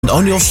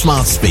on your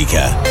smart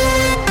speaker.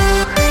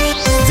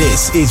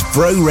 This is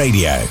Bro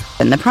Radio.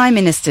 And the Prime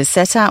Minister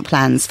set out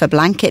plans for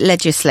blanket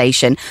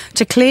legislation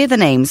to clear the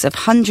names of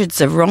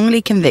hundreds of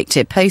wrongly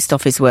convicted post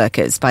office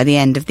workers by the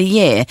end of the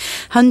year.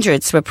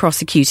 Hundreds were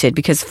prosecuted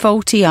because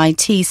faulty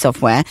IT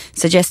software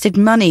suggested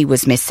money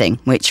was missing,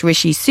 which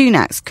Rishi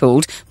Sunak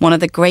called one of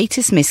the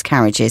greatest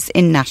miscarriages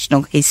in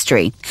national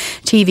history.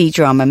 TV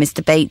drama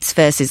Mr. Bates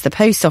versus the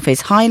Post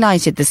Office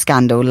highlighted the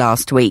scandal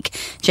last week.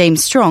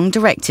 James Strong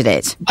directed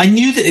it. I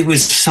knew that it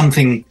was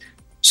something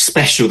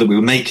special that we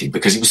were making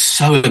because it was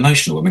so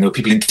emotional. I mean, there were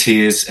people in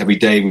tears every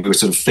day. We were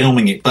sort of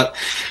filming it, but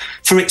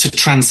for it to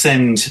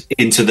transcend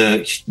into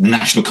the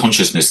national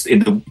consciousness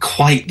in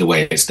quite the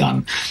way it's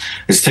done,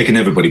 it's taken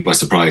everybody by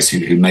surprise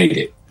who made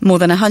it. More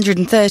than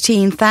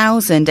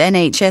 113,000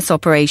 NHS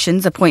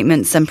operations,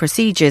 appointments and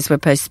procedures were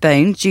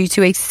postponed due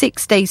to a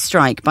 6-day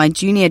strike by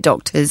junior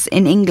doctors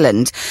in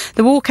England.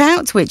 The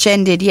walkout, which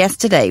ended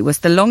yesterday, was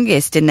the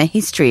longest in the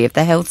history of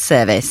the health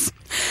service.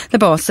 The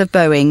boss of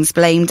Boeing's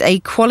blamed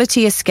a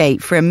quality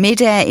escape for a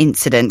mid-air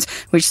incident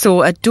which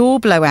saw a door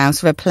blow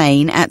out of a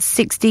plane at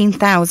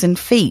 16,000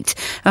 feet.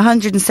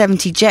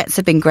 170 jets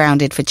have been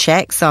grounded for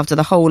checks after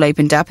the hole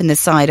opened up in the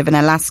side of an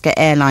Alaska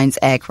Airlines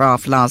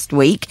aircraft last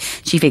week.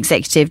 Chief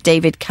Executive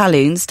David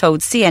Calhoun's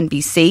told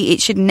CNBC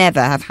it should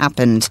never have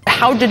happened.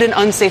 How did an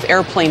unsafe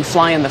airplane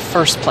fly in the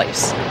first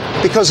place?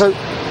 Because a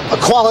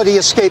quality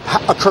escape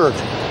occurred.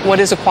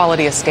 What is a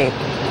quality escape?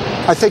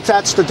 I think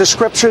that's the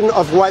description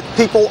of what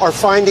people are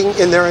finding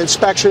in their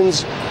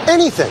inspections,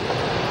 anything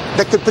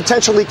that could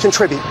potentially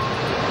contribute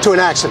to an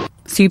accident.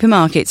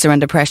 Supermarkets are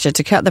under pressure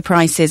to cut the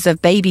prices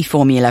of baby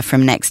formula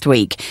from next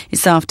week.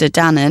 It's after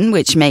Danone,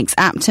 which makes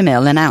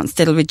Aptamil, announced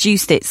it'll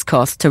reduce its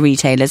cost to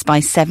retailers by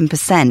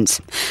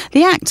 7%.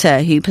 The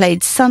actor who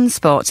played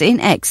Sunspot in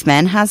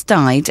X-Men has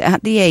died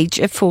at the age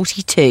of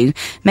 42.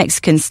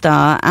 Mexican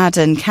star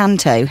Adan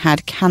Canto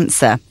had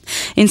cancer.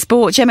 In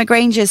sport, Gemma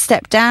Granger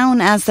stepped down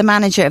as the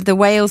manager of the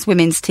Wales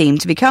women's team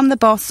to become the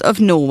boss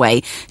of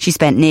Norway. She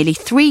spent nearly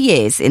 3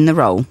 years in the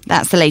role.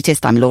 That's the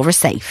latest. I'm Laura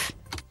Safe.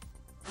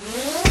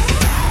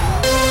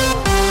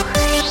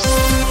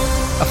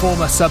 A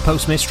former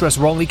sub-postmistress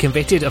wrongly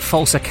convicted of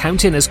false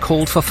accounting has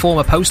called for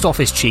former post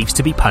office chiefs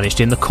to be punished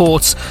in the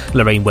courts.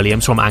 Lorraine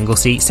Williams from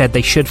Anglesey said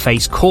they should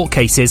face court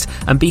cases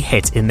and be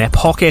hit in their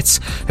pockets.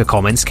 Her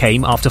comments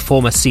came after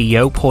former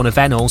CEO Paula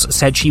Venables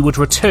said she would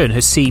return her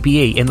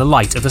CBE in the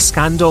light of the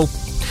scandal.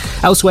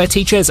 Elsewhere,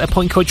 teachers at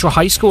Point Coitro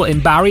High School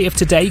in Barry have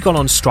today gone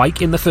on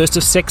strike in the first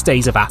of 6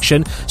 days of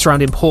action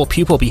surrounding poor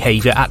pupil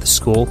behaviour at the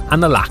school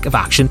and the lack of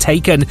action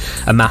taken.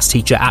 A maths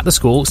teacher at the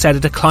school said a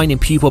decline in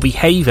pupil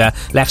behaviour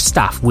left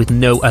staff with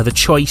no other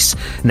choice.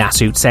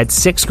 NASUT said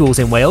 6 schools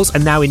in Wales are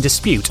now in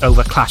dispute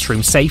over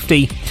classroom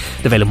safety.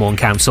 The Vale of Morn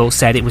Council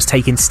said it was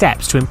taking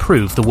steps to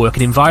improve the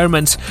working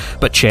environment,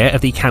 but Chair of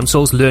the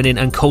Council's Learning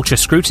and Culture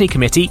Scrutiny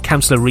Committee,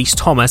 Councillor Rhys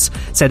Thomas,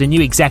 said a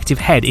new executive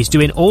head is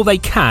doing all they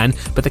can,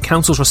 but the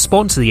Council's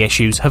response to the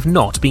issues have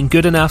not been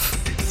good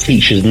enough.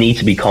 Teachers need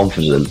to be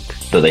confident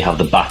that they have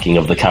the backing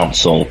of the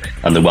council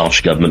and the Welsh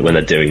Government when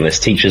they're doing this.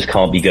 Teachers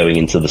can't be going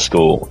into the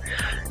school,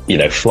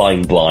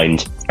 flying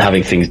blind,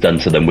 having things done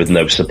to them with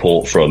no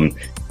support from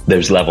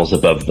those levels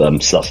above them.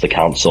 So that's the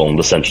council,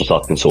 the Central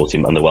Staff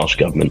Consortium and the Welsh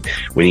Government.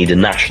 We need a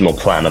national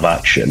plan of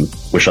action,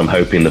 which I'm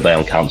hoping the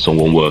Vale Council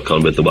will work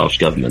on with the Welsh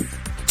Government.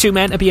 2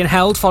 men are being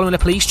held following a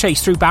police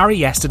chase through Barry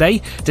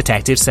yesterday.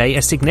 Detectives say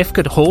a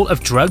significant haul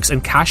of drugs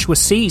and cash was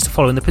seized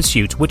following the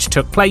pursuit which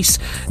took place.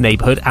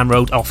 Neighbourhood and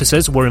road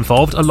officers were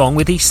involved along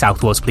with the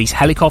South Wales Police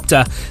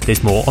helicopter.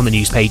 There's more on the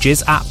news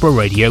pages at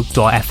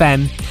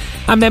broradio.fm.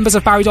 And members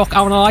of Barry Dock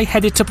RNLI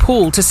headed to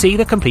Poole to see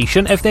the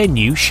completion of their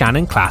new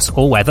Shannon class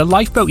all-weather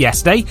lifeboat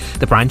yesterday.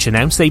 The branch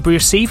announced they'd be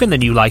receiving the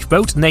new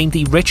lifeboat named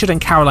the Richard and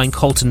Caroline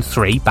Colton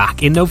 3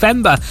 back in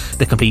November.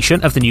 The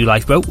completion of the new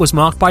lifeboat was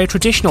marked by a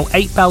traditional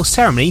 8-bell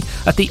ceremony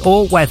at the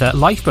all-weather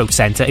lifeboat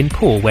centre in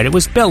Poole where it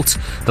was built.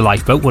 The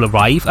lifeboat will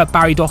arrive at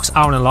Barry Docks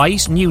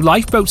RNLI's new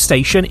lifeboat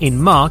station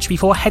in March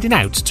before heading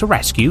out to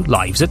rescue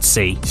lives at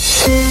sea.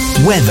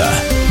 Weather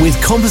with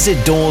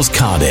Composite Doors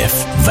Cardiff.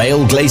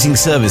 Vale Glazing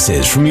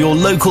Services from your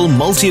local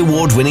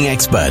multi-award winning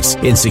experts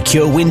in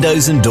secure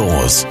windows and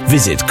doors.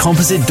 Visit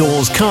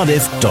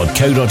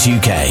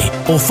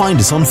compositedoorscardiff.co.uk or find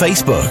us on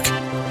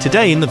Facebook.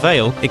 Today in the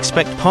Vale,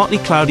 expect partly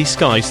cloudy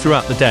skies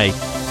throughout the day.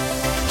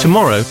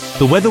 Tomorrow,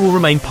 the weather will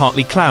remain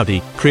partly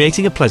cloudy,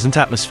 creating a pleasant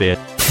atmosphere.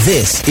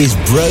 This is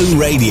Bro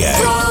Radio.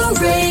 Bro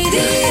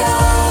Radio.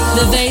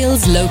 The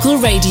Vale's local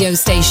radio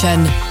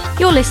station.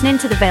 You're listening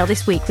to The Vale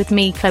This Week with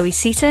me, Chloe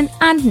Seaton,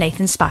 and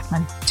Nathan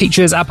Spackman.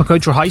 Teachers at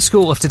Point High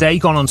School have today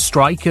gone on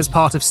strike as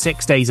part of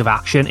 6 days of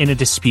action in a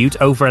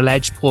dispute over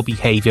alleged poor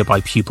behaviour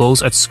by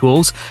pupils at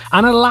schools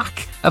and a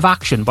lack of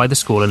action by the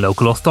school and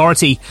local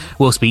authority.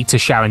 We'll speak to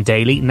Sharon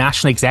Daly,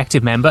 National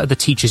Executive Member of the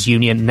Teachers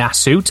Union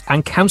NASUT,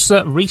 and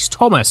Councillor Rhys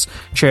Thomas,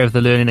 Chair of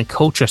the Learning and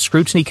Culture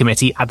Scrutiny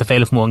Committee at the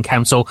Vale of Morn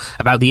Council,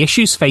 about the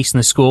issues facing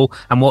the school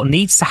and what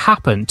needs to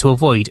happen to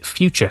avoid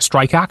future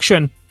strike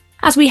action.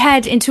 As we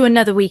head into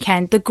another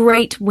weekend, the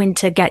Great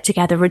Winter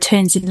Get-Together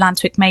returns in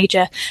Lantwick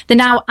Major. The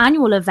now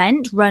annual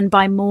event, run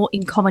by More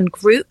in Common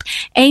Group,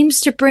 aims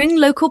to bring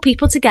local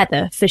people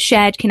together for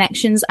shared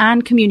connections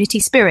and community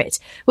spirit,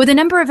 with a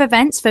number of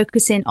events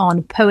focusing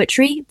on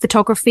poetry,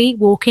 photography,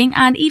 walking,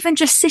 and even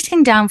just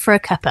sitting down for a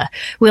cuppa.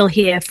 We'll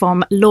hear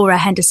from Laura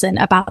Henderson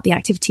about the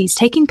activities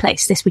taking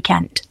place this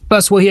weekend.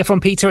 Plus, we'll hear from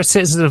Peter at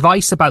Citizens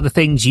Advice about the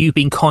things you've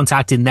been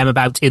contacting them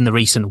about in the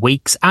recent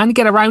weeks, and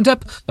get a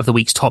roundup of the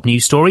week's top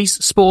news stories,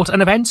 sport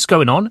and events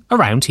going on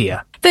around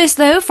here. First,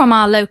 though, from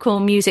our local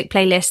music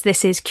playlist,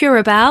 this is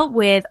Curabell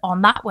with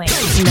On That Way.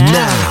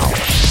 Now,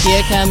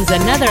 here comes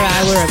another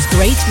hour of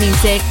great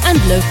music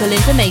and local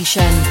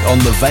information. On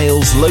the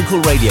Vale's local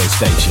radio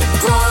station.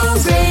 Pro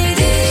Radio.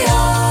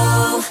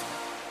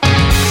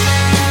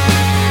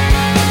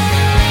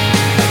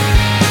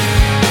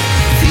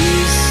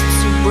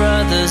 These two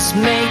brothers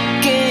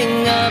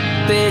making up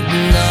big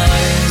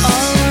noise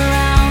all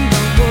around the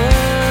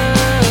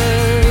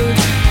world.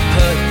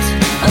 Put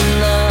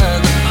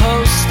another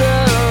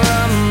poster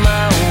on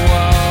my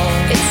wall.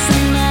 It's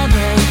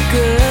another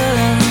girl,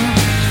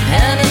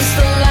 and it's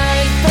the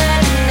light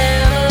that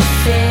never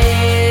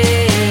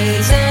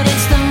fades, and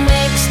it's the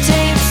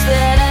mixtapes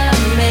that I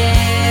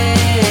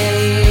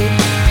made.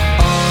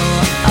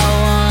 All I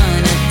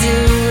wanna do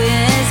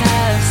is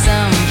have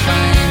some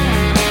fun.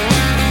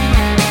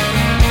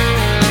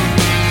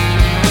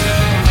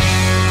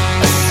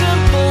 A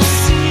simple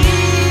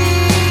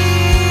scene,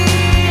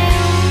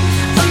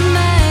 a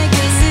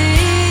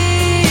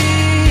magazine.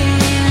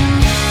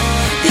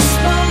 They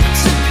spoke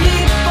to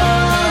people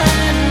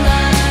and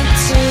not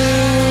to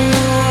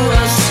a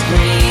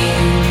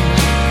screen.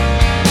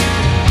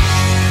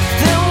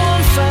 Then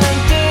one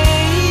fine day,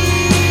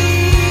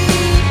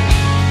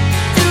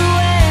 it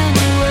went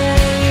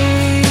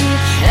away,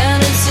 and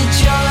it's a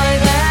joy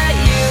that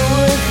you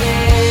were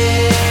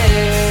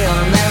there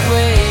on that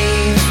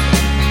wave.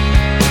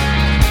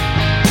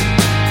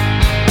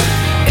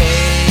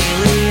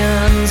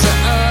 Aliens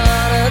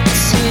on a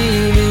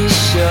TV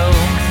show.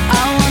 I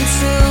want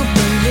to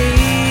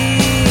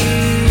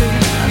believe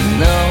I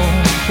know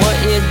what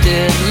you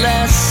did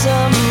last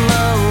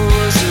summer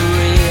was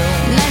real.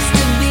 Nice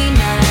to be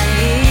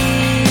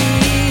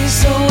naive.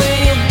 So wear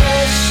your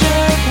best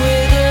shirt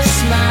with a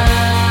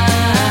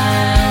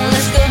smile.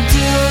 Let's go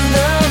do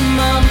the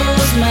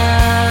mumbles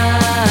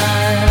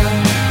mile.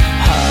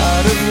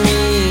 Part of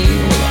me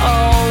will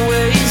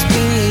always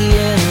be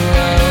in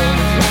love.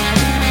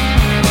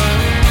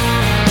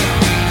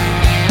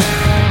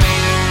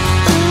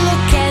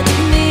 Look at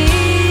me,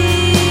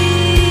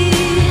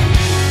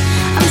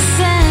 I'm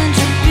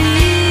Sandra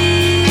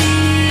Bee,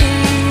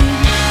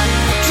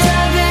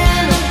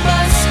 driving a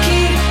bus,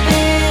 keep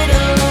it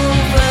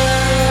over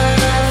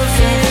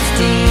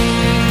 15.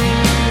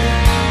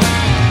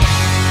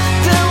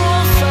 Then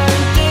one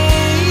fine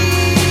day,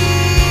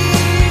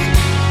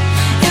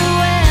 it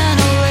went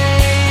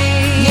away,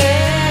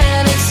 yeah,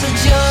 and it's a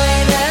joy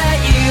that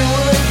you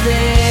were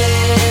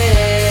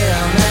there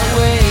on that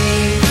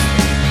wave.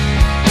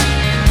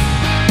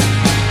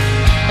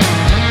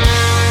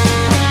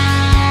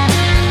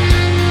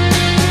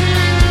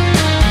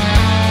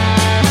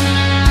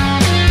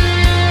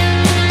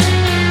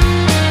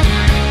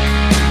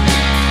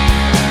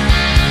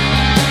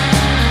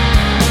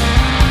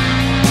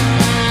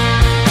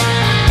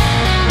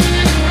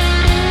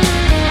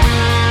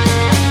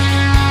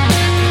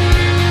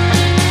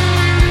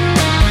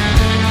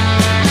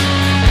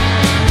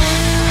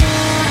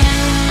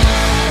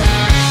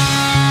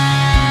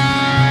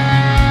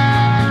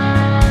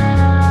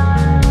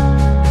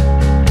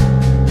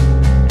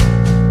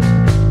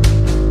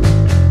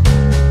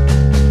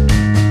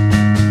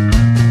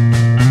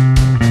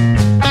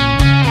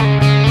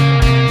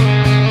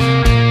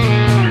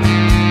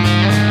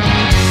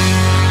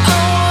 I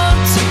want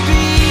to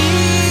be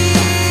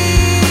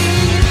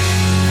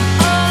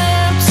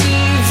on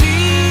MTV,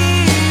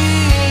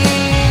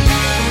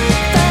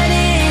 but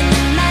in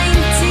the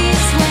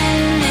 90s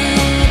when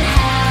it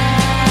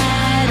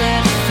had a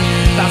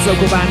feel. That's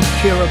local band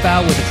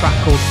Curabell with a track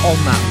called On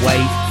That Way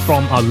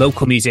from our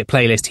local music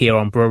playlist here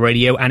on Bro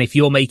Radio. And if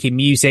you're making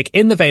music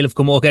in the Vale of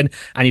Glamorgan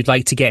and you'd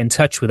like to get in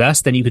touch with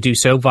us, then you could do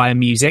so via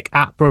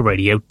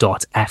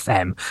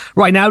music@broradio.fm.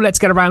 Right now, let's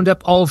get a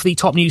roundup of the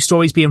top news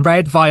stories being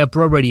read via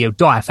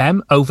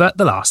broradio.fm over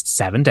the last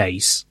 7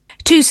 days.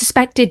 2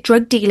 suspected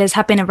drug dealers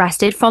have been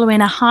arrested following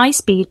a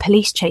high-speed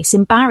police chase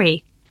in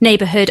Barry.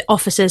 Neighbourhood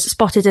officers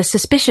spotted a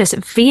suspicious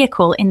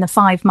vehicle in the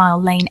 5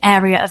 Mile Lane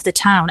area of the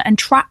town and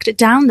tracked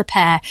down the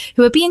pair,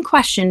 who are being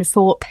questioned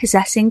for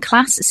possessing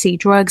Class C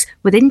drugs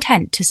with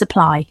intent to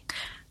supply.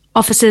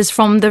 Officers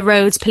from the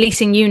Roads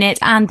Policing Unit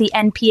and the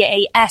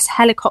NPAS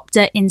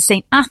helicopter in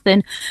St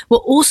Athan were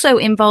also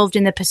involved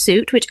in the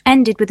pursuit, which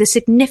ended with a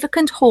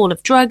significant haul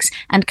of drugs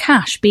and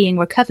cash being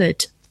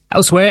recovered.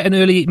 Elsewhere, an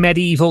early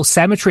medieval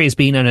cemetery has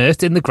been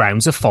unearthed in the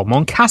grounds of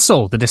Faumont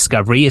Castle. The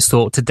discovery is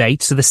thought to date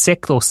to the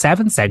 6th or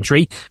 7th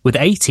century, with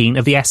 18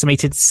 of the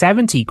estimated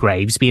 70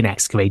 graves being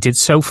excavated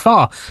so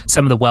far.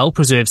 Some of the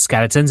well-preserved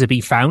skeletons have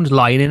been found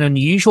lying in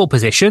unusual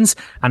positions,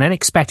 and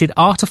unexpected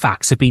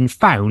artefacts have been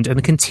found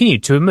and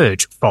continued to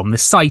emerge from the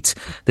site.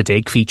 The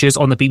dig features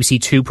on the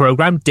BBC Two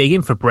programme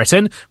Digging for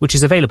Britain, which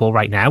is available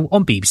right now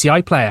on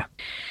BBC iPlayer.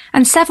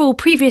 And several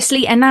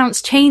previously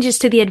announced changes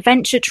to the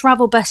adventure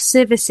travel bus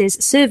services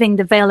serving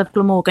the Vale of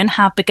Glamorgan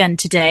have begun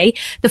today.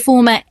 The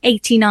former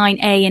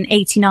 89A and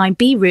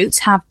 89B routes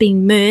have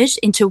been merged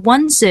into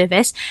one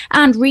service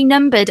and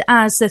renumbered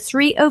as the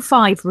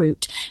 305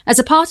 route. As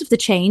a part of the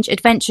change,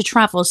 Adventure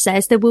Travel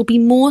says there will be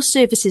more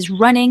services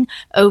running,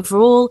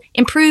 overall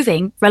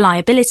improving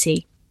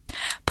reliability.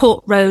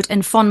 Port Road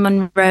and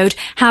Fonman Road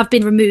have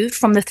been removed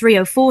from the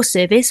 304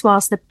 service,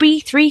 whilst the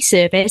B3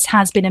 service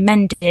has been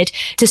amended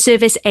to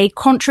service a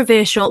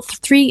controversial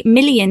 £3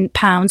 million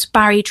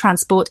Barry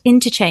Transport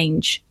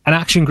interchange. An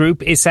action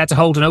group is set to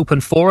hold an open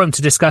forum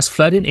to discuss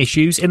flooding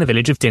issues in the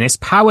village of Dinas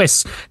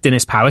Powys.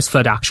 Dinas Powys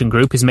Flood Action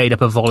Group is made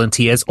up of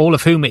volunteers, all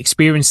of whom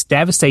experienced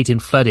devastating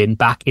flooding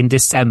back in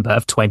December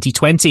of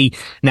 2020.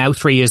 Now,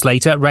 3 years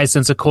later,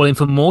 residents are calling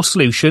for more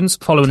solutions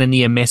following a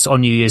near miss on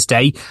New Year's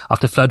Day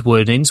after flood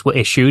warnings were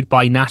issued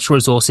by Natural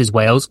Resources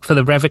Wales for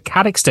the River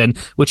Cadoxton,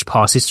 which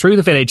passes through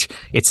the village.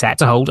 It's set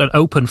to hold an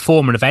open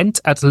forum event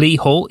at Lee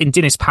Hall in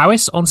Dinas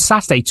Powys on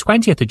Saturday,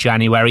 20th of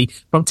January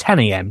from 10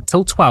 a.m.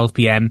 till 12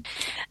 p.m.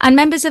 And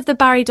members of the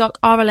Barry Dock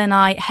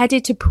RLNI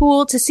headed to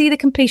Poole to see the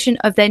completion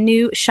of their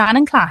new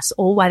Shannon-class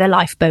all-weather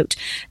lifeboat.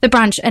 The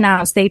branch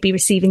announced they'd be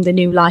receiving the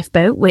new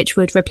lifeboat, which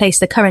would replace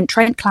the current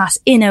Trent-class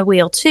Inner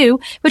Wheel 2,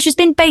 which has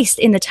been based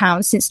in the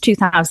town since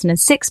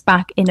 2006,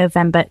 back in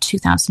November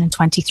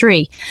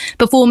 2023.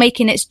 Before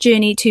making its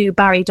journey to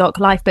Barry Dock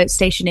Lifeboat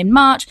Station in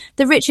March,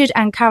 the Richard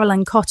and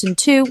Caroline Cotton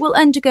 2 will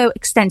undergo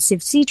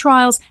extensive sea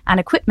trials and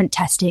equipment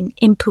testing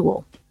in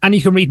Poole. And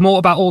you can read more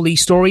about all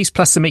these stories,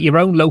 plus submit your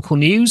own local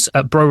news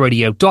at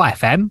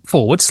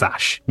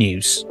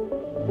broradio.fm/news.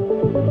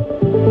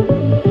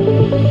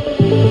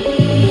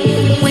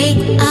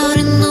 Way out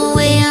in the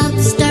way out,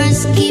 the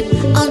stars keep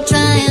on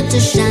trying to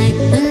shine,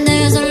 and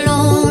there's a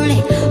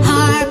lonely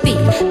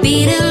heartbeat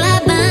beating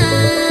like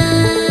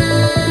mine,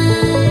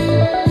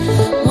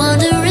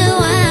 wondering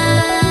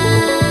why.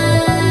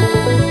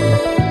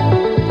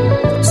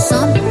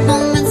 Some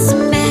moments of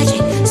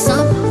magic,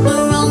 some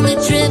are only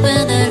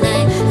tripping the light.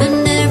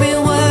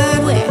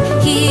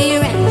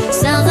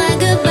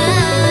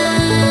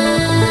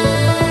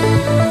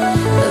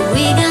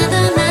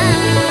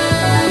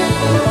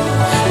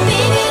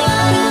 Baby,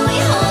 what are we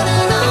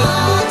holding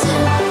on to?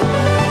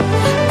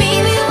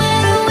 Baby,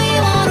 when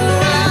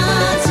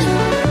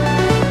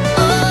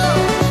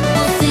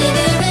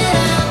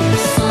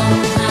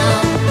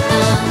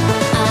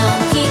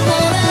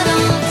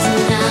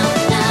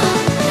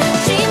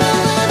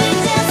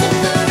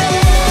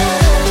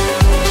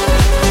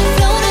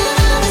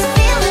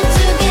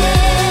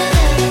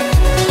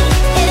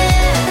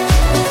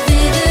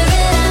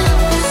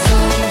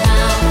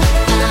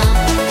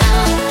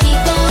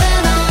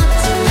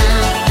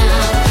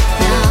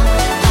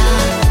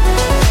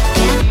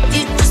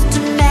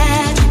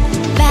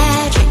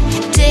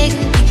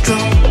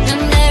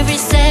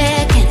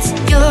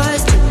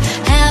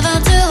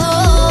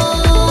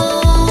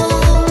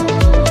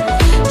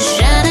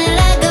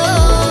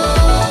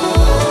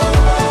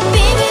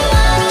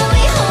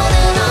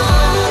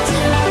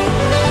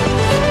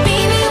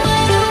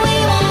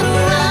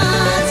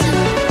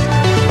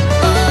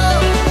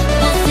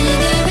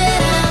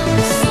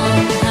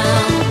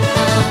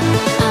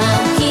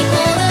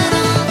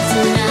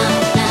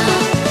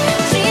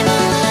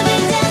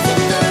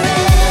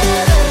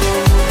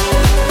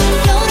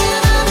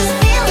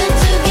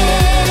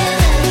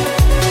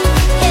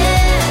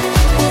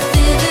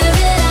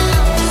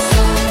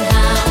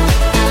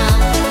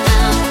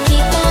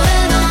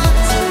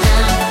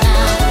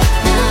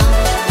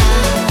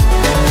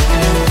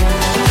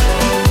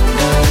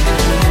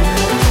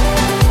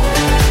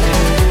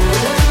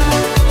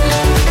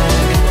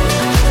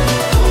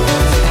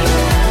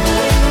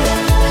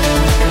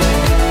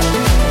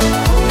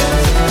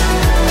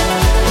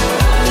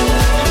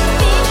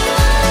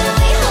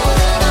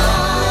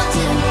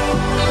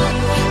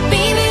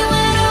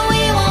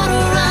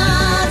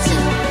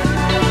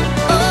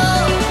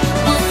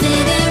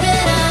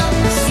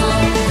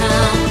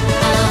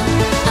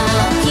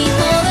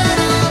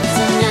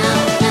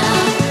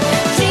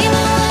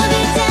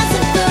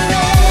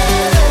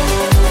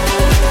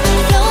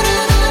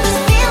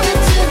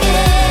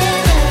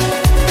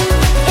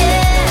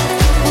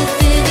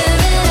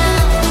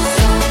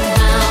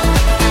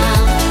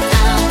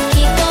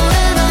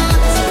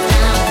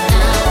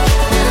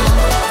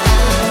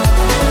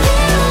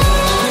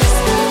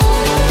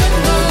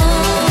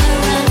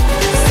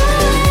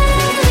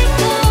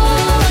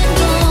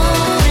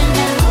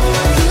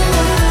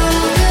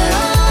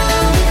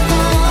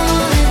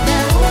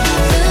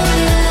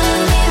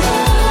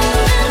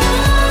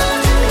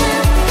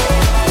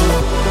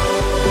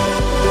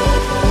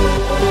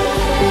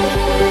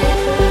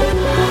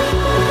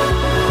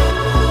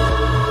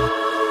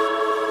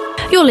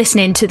You're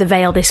listening to The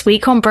Vale this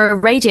week on Borough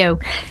Radio.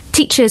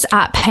 Teachers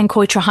at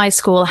Pencoitra High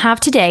School have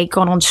today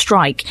gone on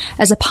strike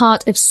as a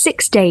part of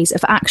 6 days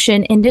of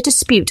action in the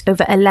dispute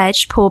over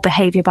alleged poor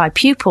behaviour by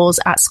pupils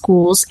at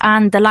schools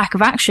and the lack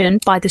of action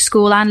by the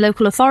school and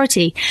local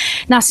authority.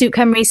 Nasut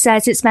Cymru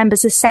says its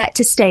members are set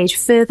to stage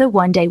further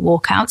one-day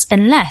walkouts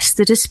unless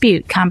the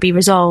dispute can be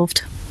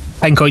resolved.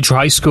 Pencoitra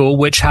High School,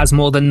 which has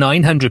more than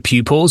 900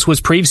 pupils, was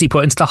previously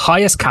put into the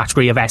highest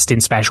category of Estin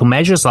special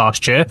measures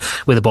last year,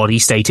 with the body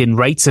stating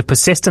rates of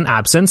persistent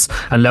absence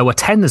and low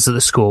attendance at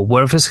the school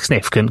were of a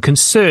significant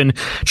concern.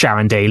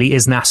 Sharon Daly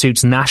is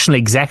NASUT's national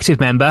executive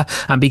member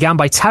and began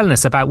by telling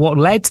us about what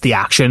led to the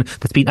action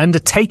that's been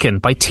undertaken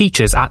by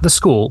teachers at the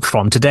school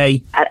from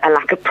today. A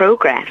lack of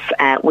progress.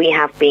 We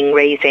have been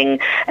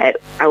raising,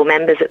 our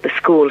members at the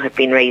school have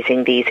been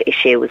raising these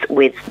issues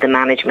with the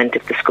management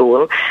of the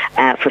school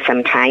for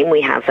some time. We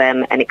have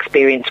an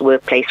experienced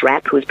workplace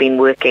rep who's been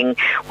working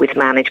with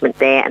management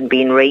there and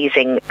been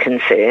raising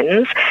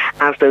concerns.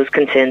 As those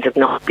concerns have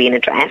not been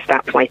addressed,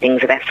 that's why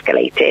things have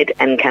escalated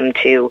and come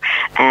to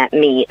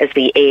me as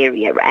the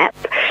area rep.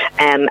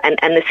 And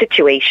the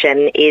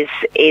situation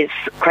is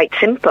quite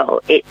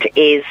simple. It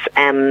is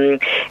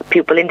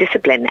pupil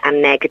indiscipline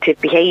and negative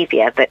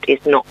behaviour that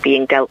is not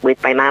being dealt with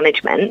by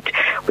management,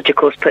 which of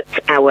course puts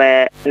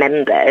our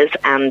members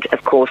and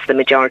of course the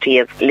majority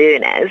of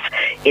learners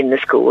in the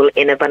school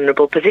in a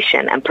vulnerable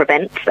position and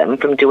prevents them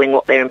from doing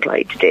what they're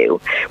employed to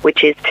do,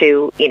 which is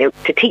to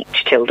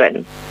teach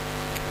children.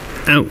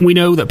 We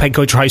know that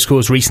Pencoitra High School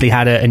has recently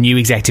had a new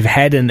executive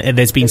head and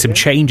there's been some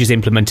changes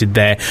implemented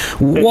there.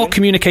 What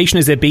communication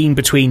has there been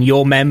between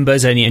your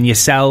members and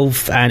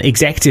yourself and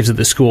executives at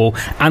the school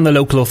and the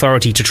local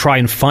authority to try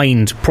and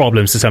find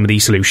problems to some of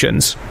these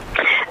solutions?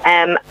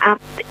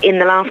 In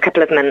the last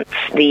couple of months,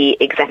 the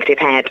executive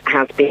head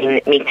has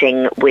been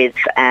meeting with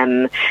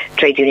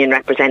trade union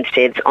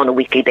representatives on a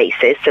weekly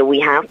basis. So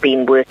we have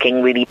been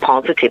working really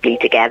positively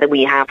together.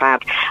 We have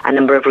had a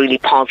number of really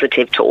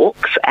positive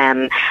talks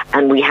and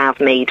we have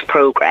made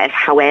progress.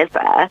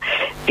 However,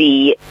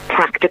 the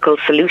practical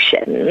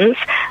solutions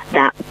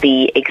that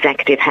the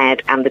executive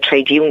head and the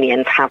trade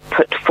unions have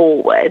put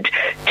forward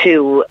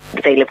to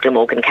the Vale of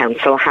Glamorgan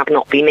Council have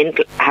not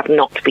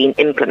been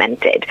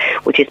implemented,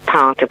 which is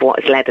part of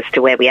what has led us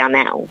to where we are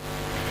now.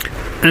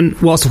 And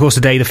whilst, of course,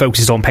 today the focus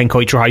is on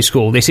Pencoitra High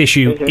School, this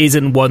issue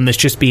isn't one that's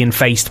just being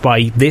faced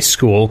by this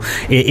school.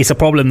 It's a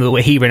problem that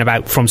we're hearing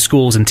about from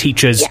schools and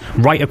teachers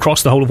right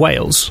across the whole of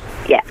Wales.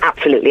 Yeah,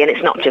 absolutely. And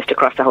it's not just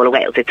across the whole of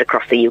Wales, it's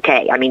across the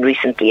UK. I mean,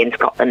 recently in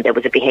Scotland there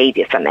was a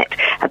behaviour summit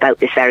about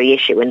this very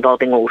issue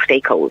involving all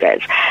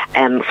stakeholders,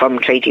 from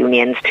trade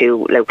unions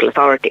to local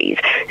authorities.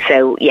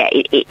 So, yeah,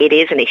 it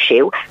is an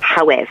issue.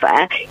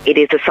 However, it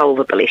is a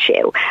solvable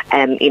issue.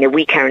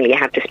 We currently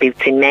have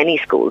disputes in many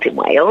schools in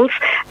Wales.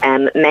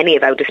 Many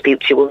of our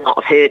disputes you will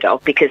not have heard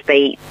of because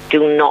they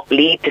do not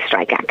lead to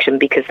strike action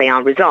because they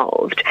are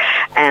resolved.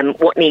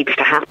 What needs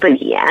to happen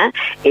here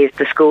is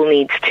the school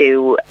needs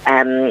to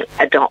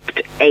adopt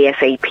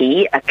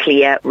ASAP a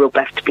clear,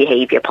 robust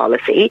behaviour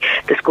policy.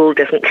 The school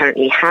doesn't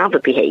currently have a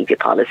behaviour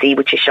policy,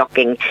 which is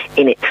shocking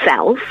in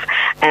itself.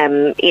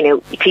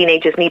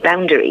 Teenagers need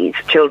boundaries.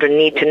 Children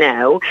need to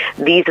know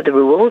these are the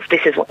rules,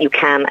 this is what you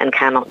can and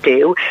cannot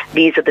do,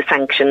 these are the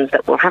sanctions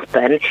that will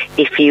happen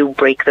if you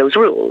break those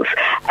rules.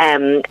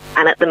 And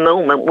at the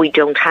moment, we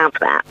don't have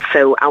that.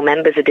 So our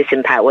members are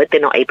disempowered.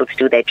 They're not able to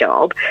do their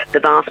job.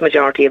 The vast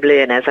majority of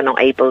learners are not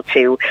able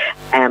to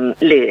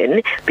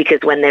learn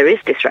because when there is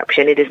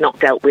disruption, it is not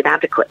dealt with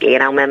adequately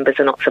and our members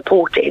are not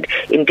supported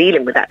in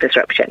dealing with that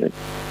disruption.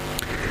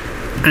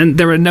 And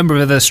there are a number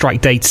of other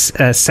strike dates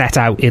set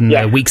out in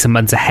the weeks and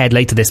months ahead,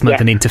 later this month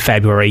and into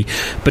February.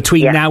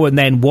 Between now and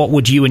then, what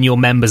would you and your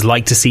members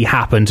like to see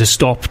happen to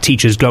stop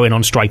teachers going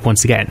on strike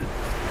once again?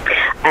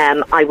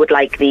 I would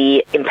like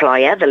the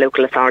employer, the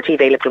local authority,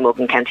 Vale of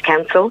Glamorgan County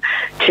Council,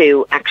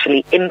 to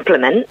actually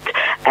implement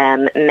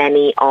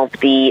many of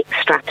the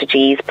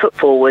strategies put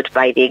forward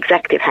by the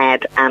executive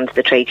head and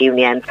the trade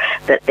unions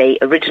that they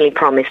originally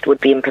promised would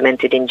be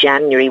implemented in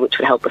January, which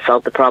would help us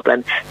solve the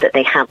problem that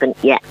they haven't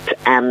yet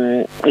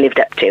lived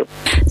up to.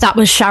 That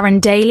was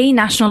Sharon Daly,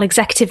 National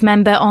Executive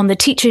Member on the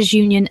Teachers'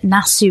 Union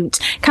NASUT.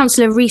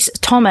 Councillor Rhys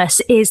Thomas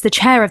is the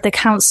chair of the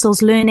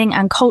Council's Learning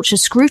and Culture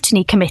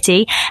Scrutiny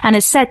Committee and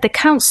has said the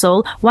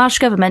Council, Welsh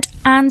Government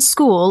and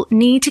school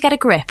need to get a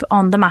grip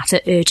on the matter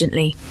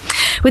urgently.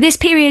 With this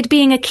period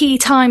being a key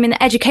time in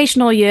the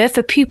educational year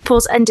for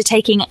pupils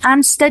undertaking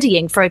and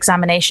studying for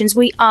examinations,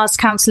 we asked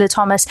Councillor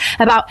Thomas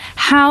about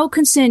how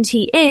concerned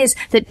he is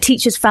that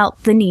teachers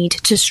felt the need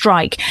to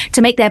strike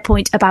to make their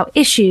point about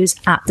issues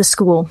at the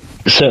school.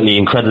 Certainly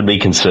incredibly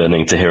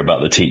concerning to hear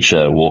about the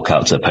teacher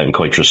walkouts at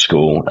Pencoitra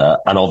School.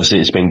 And obviously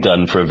it's being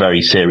done for a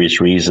very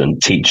serious reason.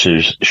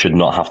 Teachers should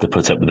not have to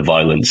put up with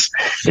violence,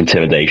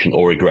 intimidation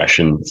or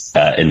aggression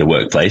in the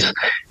workplace.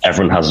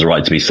 Everyone has the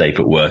right to be safe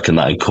at work, and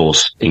that of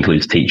course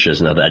includes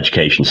teachers and other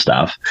education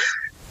staff.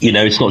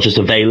 it's not just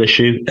a Vale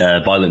issue.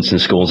 Violence in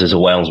schools is a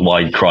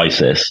Wales-wide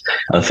crisis.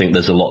 I think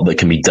there's a lot that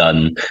can be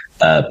done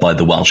by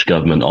the Welsh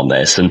Government on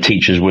this, and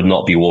teachers would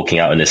not be walking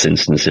out in this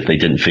instance if they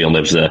didn't feel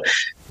there was a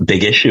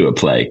big issue at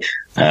play.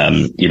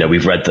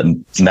 We've read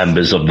that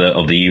members of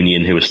the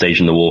union who were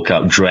staging the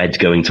walkout dread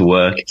going to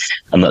work,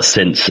 and that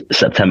since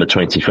September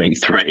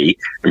 2023,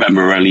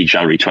 remember we're only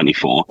January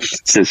 24,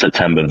 since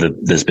September,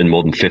 there's been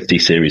more than 50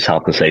 serious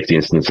health and safety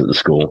incidents at the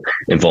school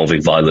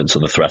involving violence or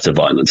the threat of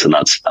violence, and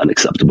that's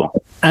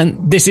unacceptable.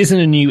 And this isn't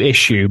a new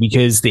issue,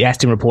 because the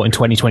Estin report in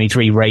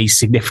 2023 raised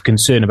significant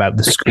concern about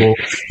the school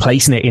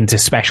placing it into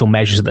special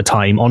measures at the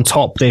time. On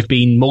top, there have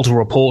been multiple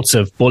reports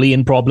of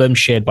bullying problems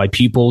shared by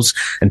pupils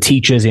and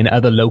teachers in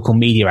other local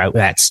media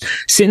outlets.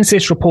 Since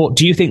this report,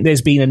 do you think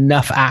there's been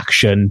enough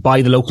action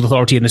by the local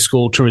authority in the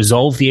school to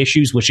resolve the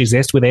issues which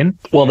exist within?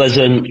 Well, there's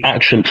an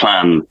action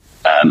plan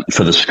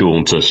for the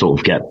school to sort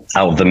of get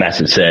out of the mess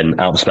it's in,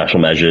 out of special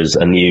measures.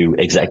 A new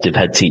executive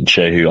head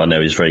teacher who I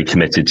know is very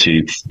committed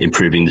to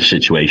improving the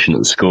situation at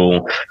the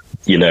school.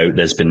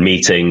 There's been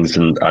meetings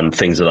and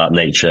things of that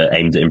nature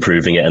aimed at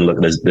improving it. And look,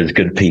 there's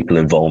good people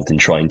involved in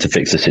trying to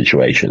fix the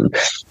situation.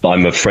 But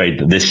I'm afraid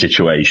that this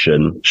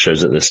situation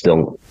shows that there's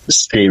still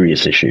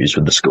serious issues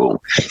with the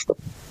school.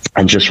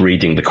 And just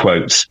reading the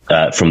quotes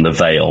from the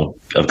Vale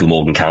of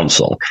Glamorgan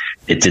Council,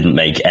 it didn't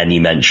make any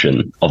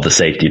mention of the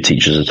safety of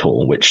teachers at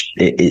all, which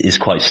is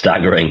quite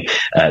staggering,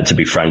 to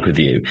be frank with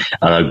you.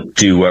 And I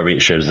do worry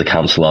it shows the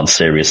council aren't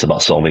serious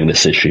about solving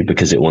this issue,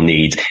 because it will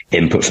need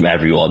input from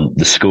everyone: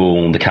 the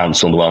school, the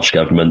council, the Welsh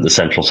Government, the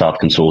Central South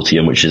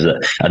Consortium, which is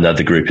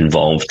another group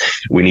involved.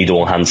 We need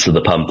all hands to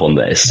the pump on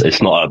this.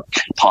 It's not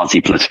a party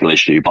political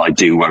issue, but I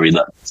do worry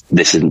that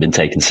this hasn't been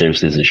taken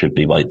seriously as it should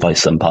be by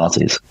some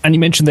parties. And you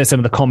mentioned there's some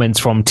of the comments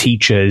from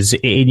teachers.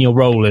 In your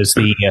role as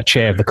the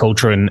chair of the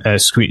Culture and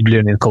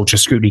Learning and Culture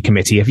Scrutiny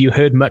Committee, have you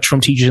heard much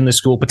from teachers in the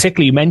school?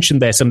 Particularly, you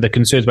mentioned there's some of the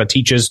concerns about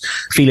teachers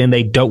feeling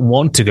they don't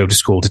want to go to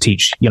school to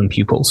teach young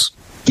pupils.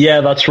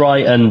 Yeah, that's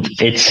right. And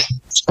it's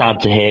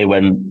sad to hear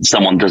when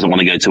someone doesn't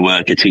want to go to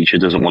work, a teacher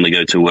doesn't want to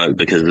go to work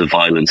because of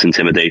violence,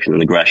 intimidation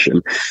and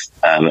aggression.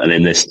 And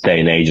in this day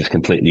and age, it's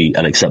completely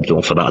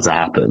unacceptable for that to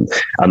happen.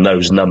 And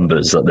those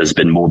numbers, that there's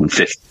been more than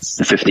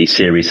 50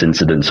 serious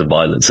incidents of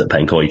violence at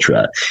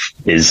Pencoitra,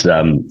 is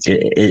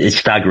it's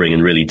staggering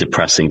and really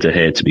depressing to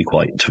hear, to be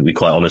quite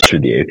honest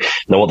with you.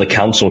 Now, what the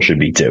council should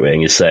be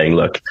doing is saying,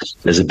 look,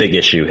 there's a big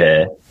issue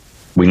here.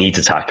 We need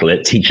to tackle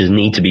it. Teachers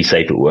need to be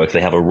safe at work.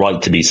 They have a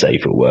right to be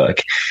safe at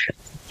work.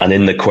 And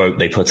in the quote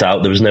they put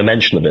out, there was no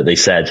mention of it. They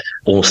said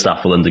all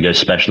staff will undergo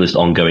specialist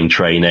ongoing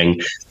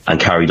training, and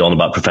carried on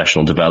about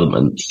professional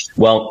development.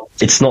 Well,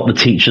 it's not the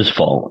teacher's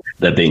fault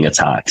they're being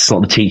attacked. It's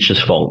not the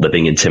teacher's fault they're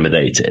being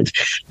intimidated.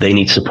 They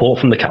need support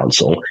from the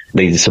council.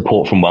 They need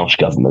support from Welsh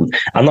Government.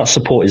 And that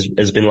support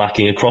has been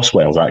lacking across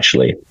Wales,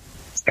 actually.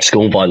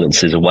 School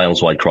violence is a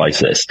Wales-wide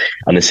crisis,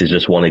 and this is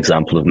just one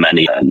example of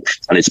many, and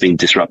it's being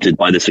disrupted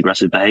by this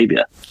aggressive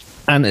behaviour.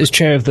 And as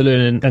chair of the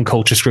Learning and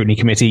Culture Scrutiny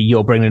Committee,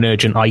 you're bringing an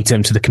urgent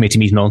item to the committee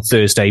meeting on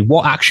Thursday.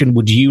 What action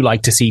would you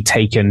like to see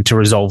taken to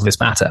resolve this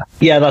matter?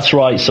 Yeah, that's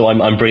right. So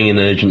I'm bringing an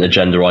urgent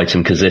agenda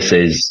item because this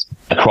is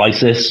a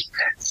crisis.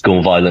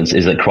 School violence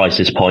is at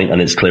crisis point,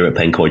 and it's clear at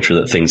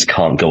Pencoitra that things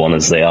can't go on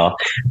as they are.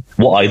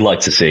 What I'd like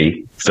to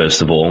see,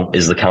 first of all,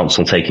 is the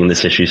council taking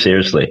this issue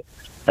seriously.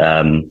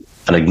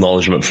 An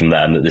acknowledgement from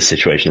them that this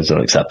situation is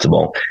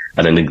unacceptable,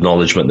 and an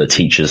acknowledgement that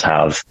teachers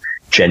have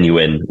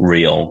genuine,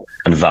 real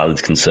and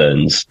valid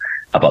concerns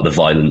about the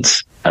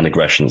violence and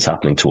aggression that's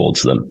happening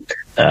towards them.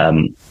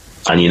 And,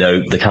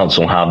 the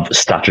council have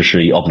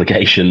statutory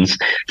obligations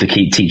to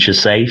keep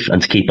teachers safe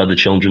and to keep other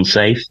children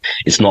safe.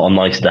 It's not a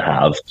nice to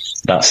have.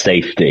 That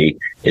safety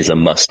is a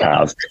must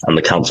have, and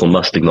the council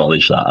must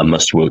acknowledge that and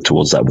must work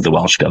towards that with the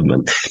Welsh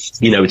Government.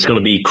 It's going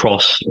to be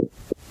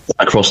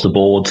across the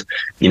board,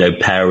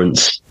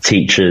 parents,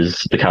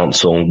 teachers, the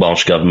council,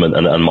 Welsh Government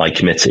and my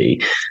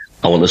committee.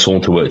 I want us all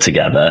to work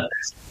together,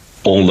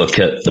 all look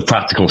at the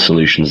practical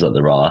solutions that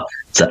there are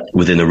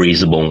within a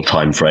reasonable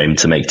time frame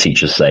to make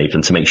teachers safe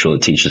and to make sure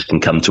that teachers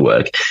can come to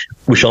work,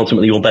 which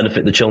ultimately will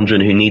benefit the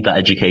children who need that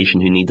education,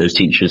 who need those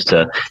teachers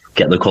to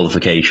get the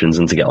qualifications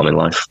and to get on in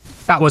life.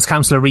 That was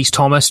Councillor Rhys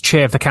Thomas,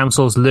 chair of the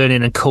council's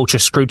Learning and Culture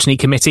Scrutiny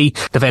Committee.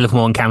 The Vale of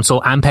Mourne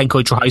Council and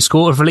Pencoitra High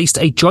School have released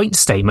a joint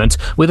statement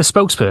with a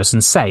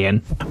spokesperson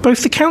saying,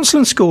 both the council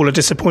and school are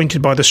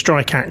disappointed by the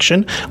strike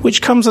action,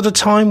 which comes at a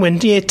time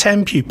when Year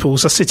 10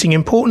 pupils are sitting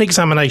important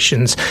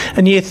examinations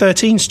and Year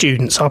 13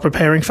 students are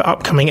preparing for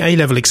upcoming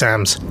A-level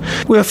exams.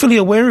 We are fully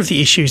aware of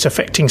the issues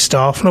affecting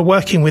staff and are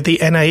working with the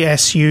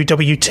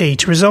NASUWT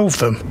to resolve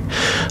them.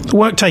 The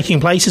work taking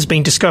place has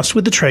been discussed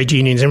with the trade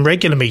unions in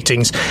regular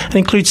meetings and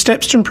includes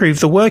steps to improve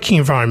the working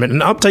environment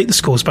and update the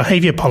school's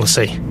behaviour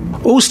policy.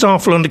 All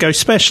staff will undergo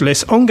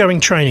specialist, ongoing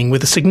training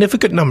with a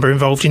significant number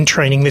involved in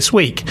training this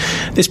week.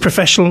 This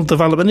professional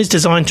development is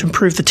designed to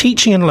improve the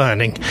teaching and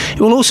learning. It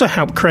will also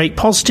help create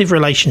positive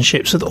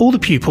relationships with all the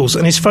pupils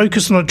and is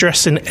focused on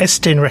addressing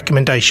SDIN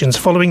recommendations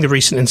following the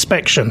recent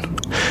inspection.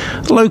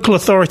 Local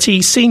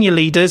authorities, senior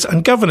leaders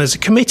and governors are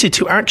committed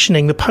to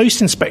actioning the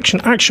post-inspection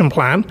action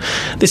plan.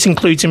 This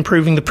includes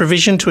improving the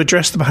provision to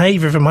address the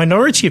behaviour of a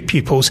minority of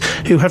pupils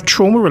who have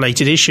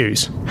trauma-related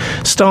issues.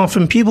 Staff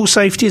and pupil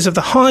safety is of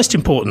the highest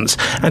importance,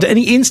 and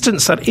any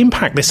incidents that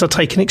impact this are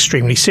taken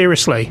extremely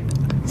seriously.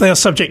 They are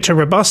subject to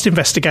robust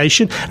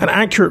investigation and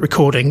accurate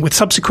recording, with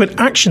subsequent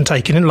action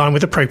taken in line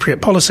with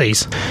appropriate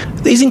policies.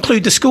 These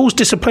include the school's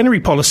disciplinary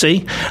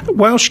policy,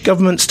 Welsh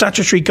Government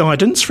statutory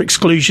guidance for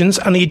exclusions,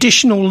 and the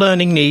Additional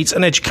Learning Needs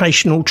and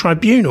Educational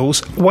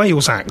Tribunals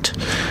Wales Act.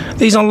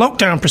 These are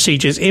lockdown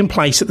procedures in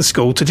place at the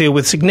school to deal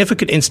with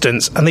significant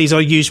incidents, and these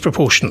are used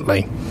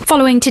proportionately.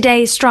 Following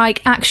today's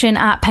strike action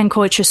at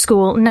Pencoitra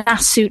School,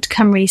 Nasut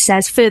Cymru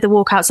says further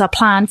walkouts are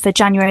planned for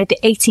January the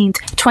 18th,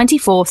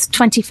 24th,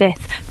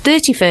 25th,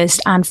 31st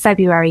and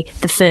February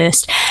the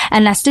 1st,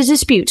 unless the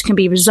dispute can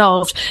be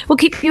resolved. We'll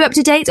keep you up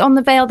to date on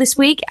the Vale this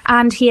week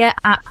and here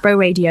at Bro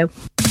Radio.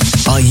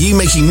 Are you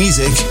making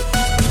music?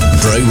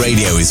 Bro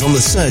Radio is on the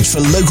search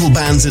for local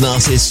bands and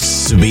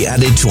artists to be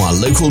added to our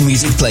local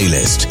music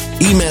playlist.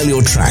 Email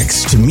your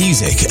tracks to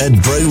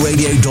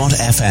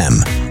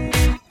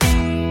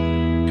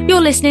music@broradio.fm. You're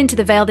listening to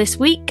The Vale this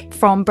week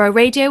from Bro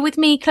Radio with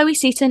me, Chloe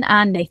Seaton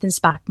and Nathan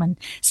Spackman.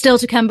 Still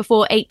to come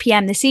before 8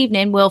 p.m. this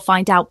evening, we'll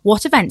find out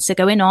what events are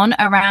going on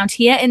around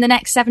here in the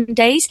next 7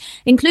 days,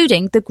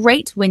 including the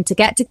Great Winter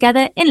Get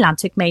Together in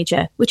Lantwick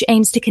Major, which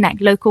aims to connect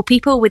local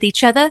people with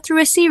each other through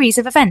a series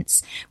of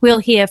events. We'll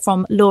hear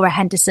from Laura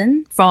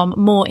Henderson from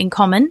More in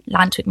Common,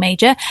 Lantwick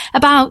Major,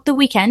 about the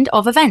weekend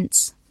of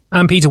events.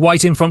 And Peter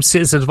Whiting from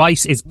Citizen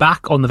Advice is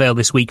back on the Vale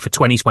this week for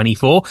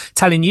 2024,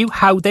 telling you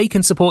how they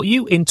can support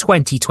you in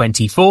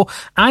 2024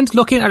 and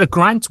looking at a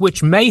grant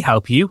which may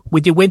help you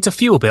with your winter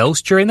fuel bills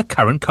during the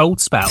current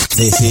cold spell.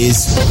 This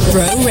is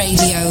Bro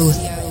Radio.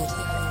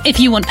 If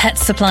you want pet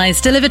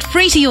supplies delivered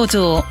free to your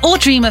door or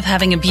dream of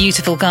having a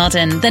beautiful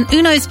garden, then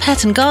Uno's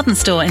Pet and Garden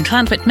Store in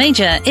Lantwick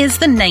Major is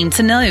the name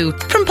to know.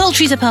 From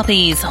poultry to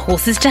puppies,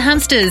 horses to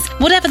hamsters,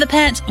 whatever the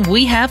pet,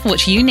 we have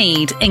what you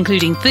need,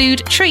 including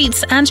food,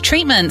 treats and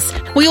treatments.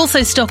 We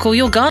also stock all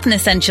your garden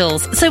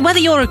essentials, so whether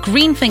you're a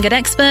green-fingered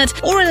expert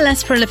or a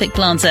less prolific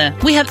planter,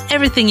 we have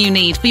everything you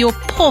need for your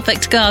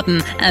perfect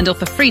garden and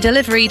offer free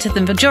delivery to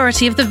the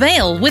majority of the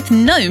Vale with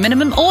no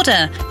minimum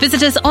order.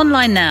 Visit us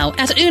online now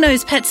at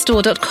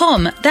unospetstore.com.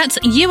 That's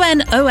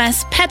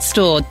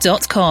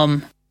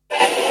unospetstore.com.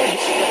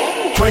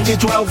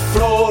 2012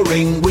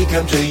 flooring, we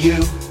come to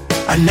you.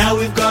 And now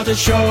we've got a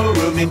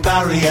showroom in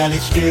Barry and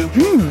it's due.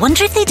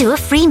 Wonder if they do a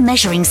free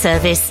measuring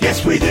service.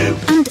 Yes, we do.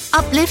 And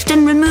uplift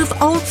and remove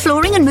old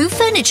flooring and move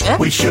furniture?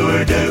 We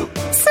sure do.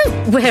 So,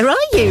 where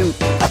are you?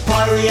 At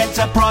Priory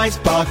Enterprise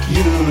Park,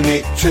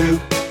 Unit 2.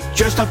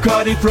 Just off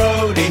Cardiff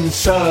Road in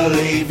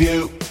Surley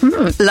View.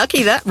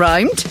 Lucky that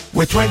rhymed.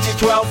 With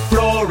 2012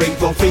 flooring,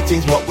 floor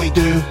fittings what we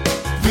do.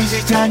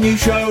 Visit our new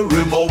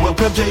showroom or we'll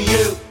come to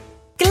you.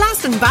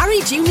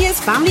 Glastonbury Juniors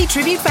Family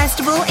Tribute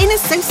Festival in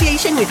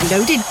association with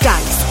Loaded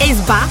Dice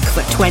is back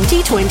for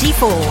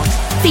 2024.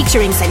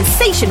 Featuring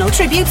sensational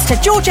tributes to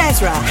George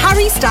Ezra,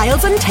 Harry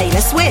Styles and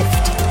Taylor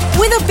Swift.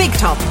 With a big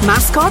top,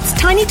 mascots,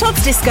 Tiny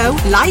Tots Disco,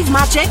 live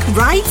magic,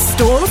 rides,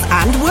 stalls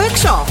and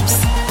workshops.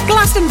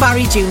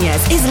 Glastonbury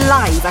Juniors is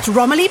live at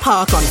Romilly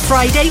Park on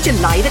Friday,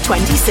 July the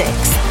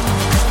 26th.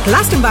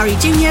 Glastonbury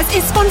Juniors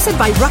is sponsored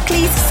by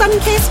Ruckley's,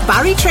 Sunkiss,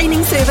 Barry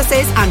Training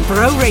Services and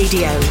Bro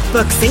Radio.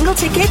 Book single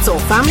tickets or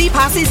family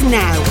passes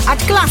now at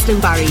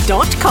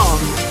glastonbury.com.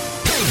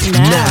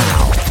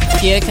 Now,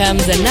 here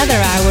comes another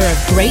hour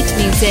of great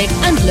music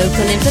and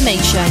local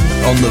information.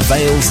 on the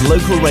Vale's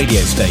local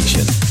radio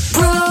station.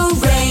 Bro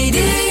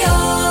Radio.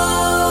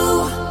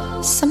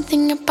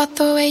 Something about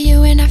the way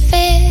you and I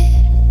fit.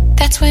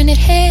 That's when it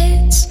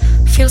hits.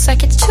 Feels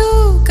like it's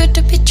too good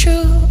to be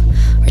true.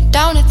 We're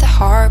down at the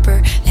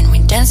harbor, then we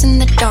dance in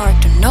the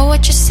dark. Don't know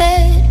what you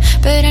said,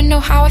 but I know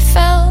how I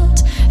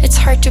felt. It's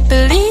hard to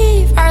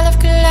believe our love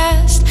could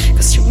last,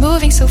 'cause you're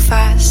moving so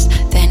fast.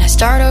 Then I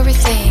start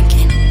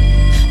overthinking,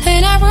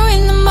 and I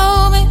ruin the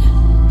moment,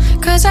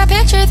 'cause I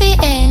picture the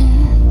end,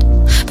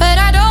 but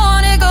I don't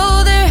wanna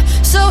go there.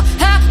 So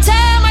I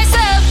tell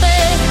myself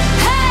that,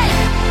 hey,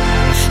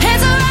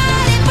 it's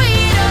alright if we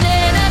don't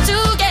end up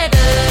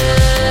together,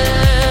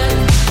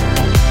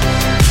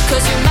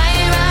 'cause you're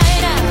mine right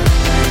now.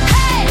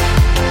 Hey,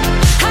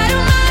 I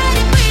don't mind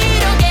if we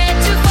don't get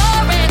to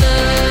forever,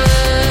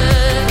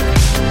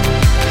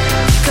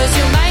 'cause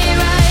you're mine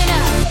right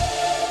now.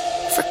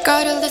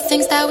 Forgot all the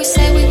things that we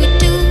said we would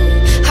do,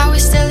 how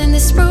we're still in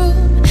this room.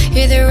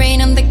 Hear the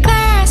rain on the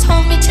glass,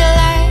 hold me till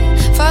I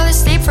fall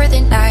asleep for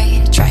the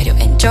night. Try to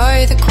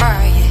enjoy the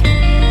quiet,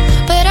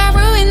 but I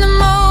ruin the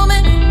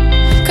moment,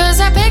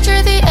 'cause I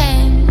picture the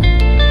end,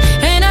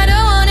 and I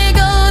don't wanna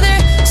go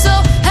there. So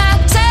I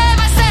tell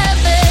myself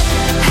that,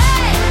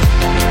 hey,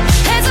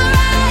 it's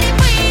alright if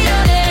we don't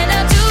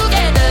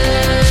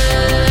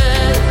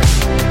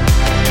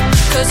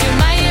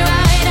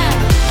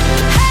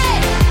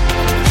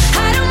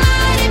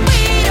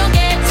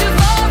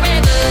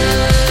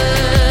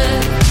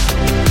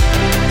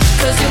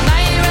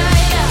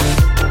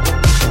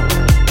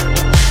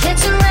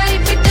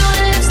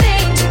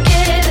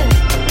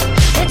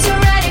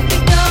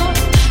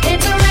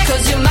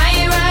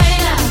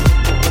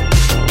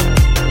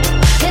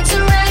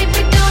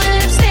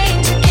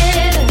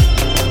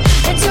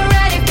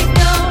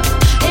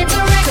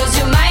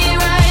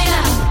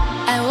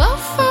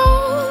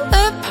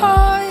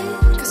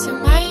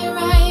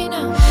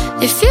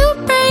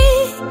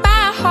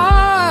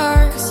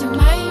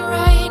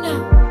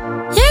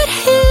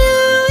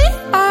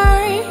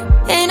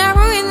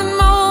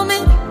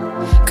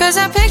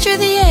picture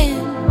the end,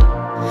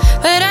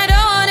 but I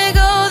don't wanna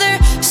go there,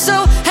 so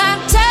I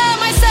tell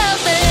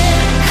myself that,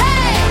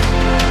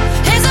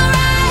 hey, it's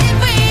alright if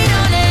we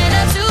don't end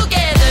up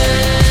together,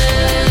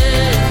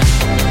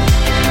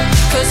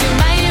 'cause you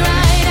might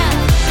right now.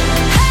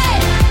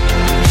 Hey,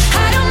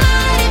 I don't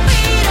mind if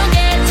we don't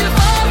get to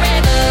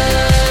forever,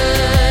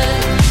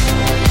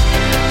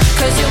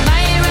 'cause you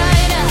might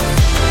right now.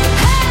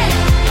 Hey,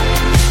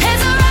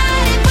 it's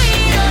alright if we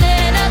don't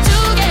end up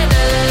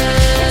together.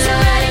 It's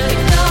alright if we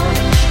don't.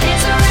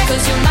 It's alright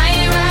 'cause you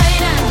might right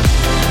now.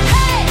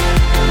 Hey,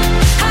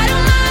 I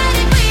don't mind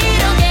if we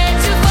don't get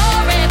to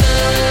forever.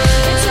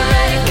 It's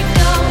alright if we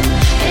don't.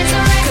 It's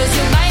alright 'cause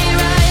you might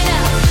right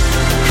now.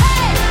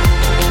 Hey,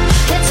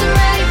 it's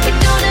alright if we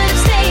don't end up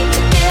staying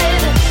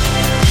together.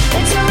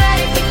 It's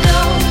alright if we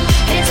don't.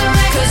 It's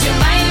alright 'cause you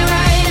might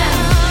right now.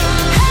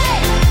 Hey,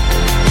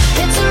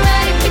 it's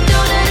alright if we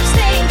don't end up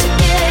staying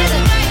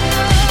together.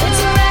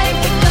 It's alright if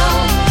we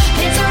don't.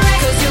 It's alright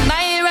 'cause you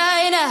might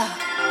right now.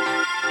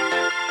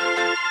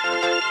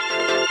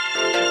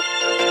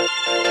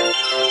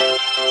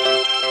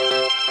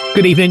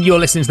 Good evening, you're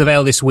listening to The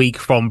Vale this week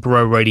from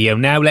Bro Radio.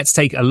 Now let's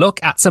take a look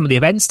at some of the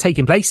events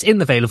taking place in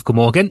the Vale of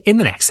Glamorgan in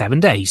the next 7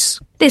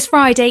 days. This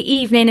Friday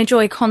evening,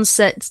 enjoy a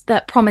concert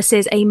that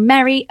promises a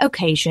merry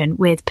occasion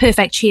with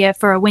perfect cheer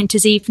for a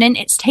winter's evening.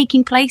 It's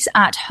taking place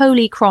at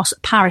Holy Cross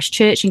Parish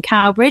Church in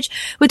Cowbridge,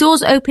 with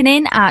doors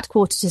opening at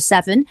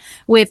 6:45,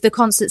 with the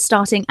concert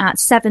starting at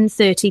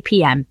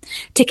 7:30pm.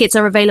 Tickets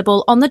are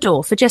available on the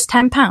door for just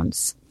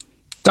 £10.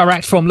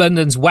 Direct from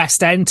London's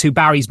West End to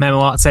Barry's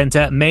Memo Art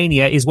Centre,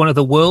 Mania is one of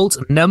the world's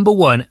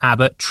 #1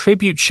 ABBA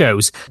tribute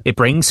shows. It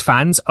brings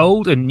fans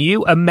old and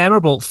new a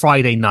memorable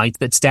Friday night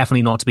that's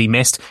definitely not to be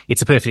missed.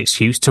 It's a perfect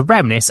excuse to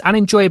reminisce and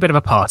enjoy a bit of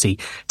a party.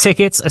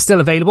 Tickets are still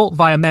available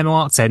via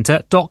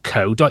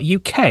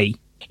memoartcentre.co.uk.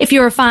 If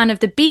you're a fan of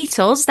the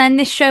Beatles, then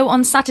this show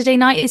on Saturday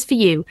night is for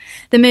you.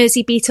 The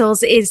Mersey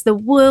Beatles is the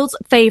world's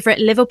favourite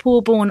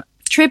Liverpool-born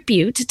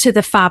tribute to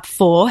the Fab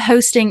Four,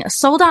 hosting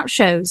sold-out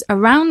shows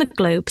around the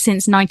globe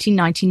since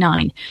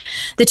 1999.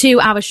 The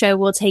 2-hour show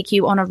will take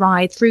you on a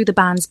ride through the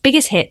band's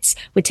biggest hits,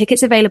 with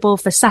tickets available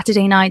for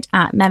Saturday night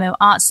at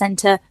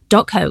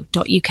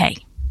memoartcentre.co.uk.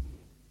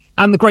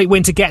 And the Great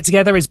Winter Get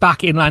Together is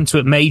back in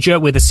Lantwick Major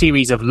with a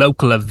series of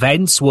local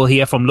events. We'll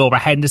hear from Laura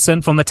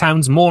Henderson from the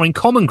town's Mooring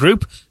Common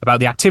Group about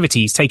the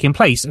activities taking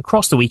place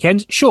across the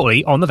weekend,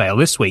 shortly on The Vale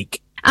this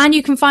week. And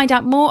you can find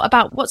out more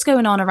about what's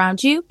going on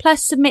around you,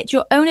 plus submit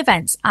your own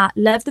events at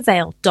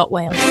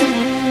lovethevale.wales.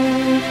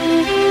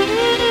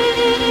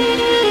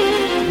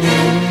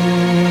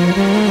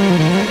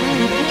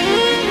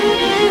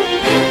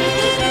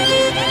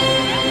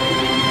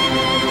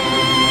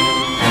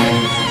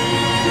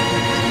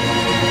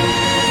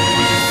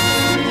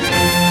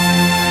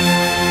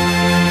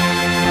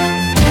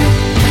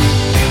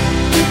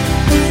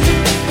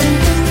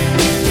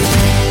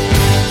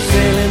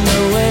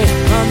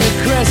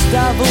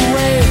 Of a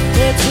wave,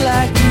 it's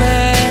like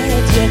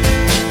magic.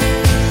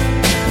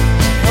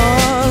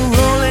 Oh,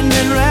 rolling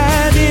and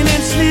riding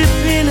and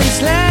slipping and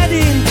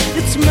sliding,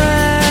 it's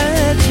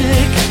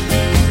magic.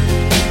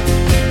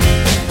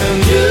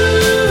 And you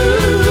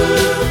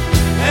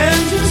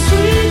and your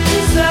sweet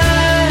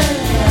desire,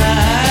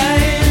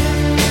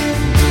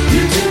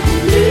 you took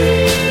me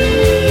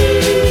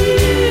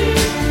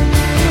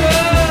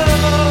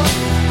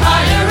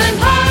higher and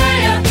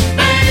higher,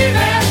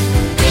 baby.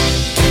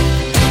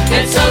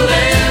 It's a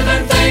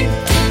living thing.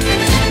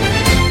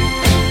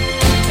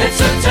 It's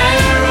a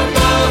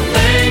terrible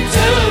thing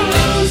to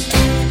lose.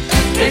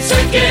 It's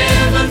a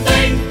given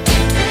thing.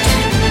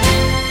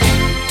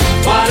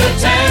 What a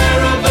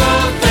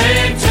terrible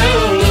thing to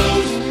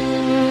lose.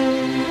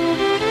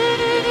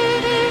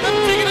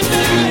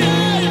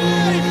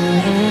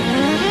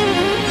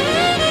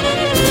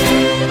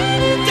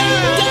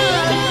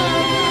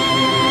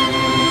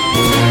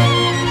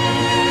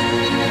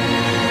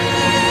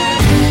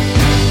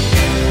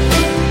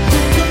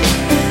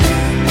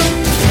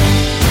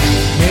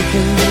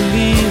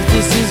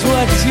 This is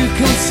what you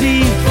can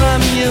see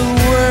from your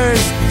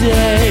worst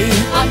day.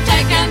 I'm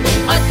taking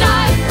a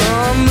dive.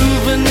 I'm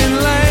moving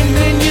in line,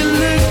 then you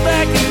look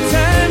back in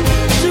time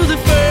to the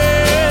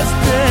first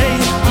day.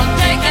 I'm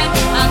taking.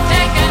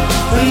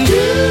 And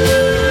you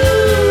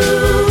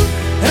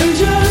and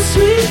your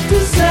sweet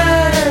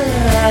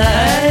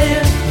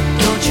desire.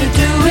 Don't you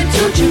do it,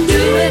 don't you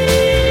do it.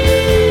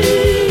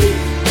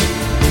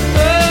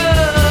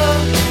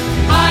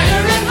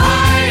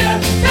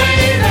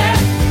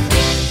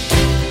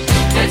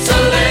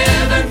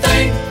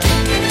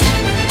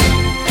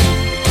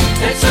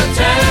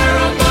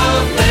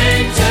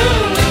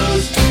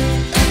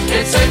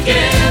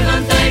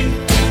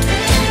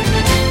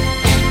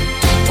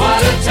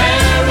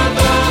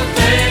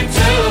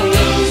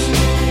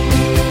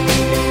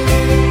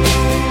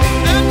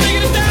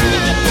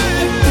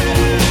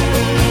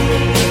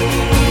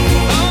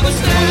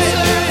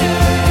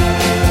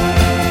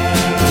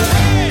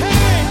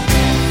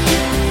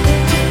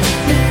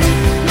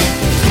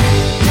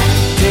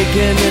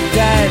 Taking a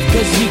dive,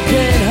 'cause you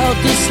can't help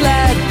the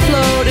slide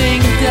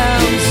floating down.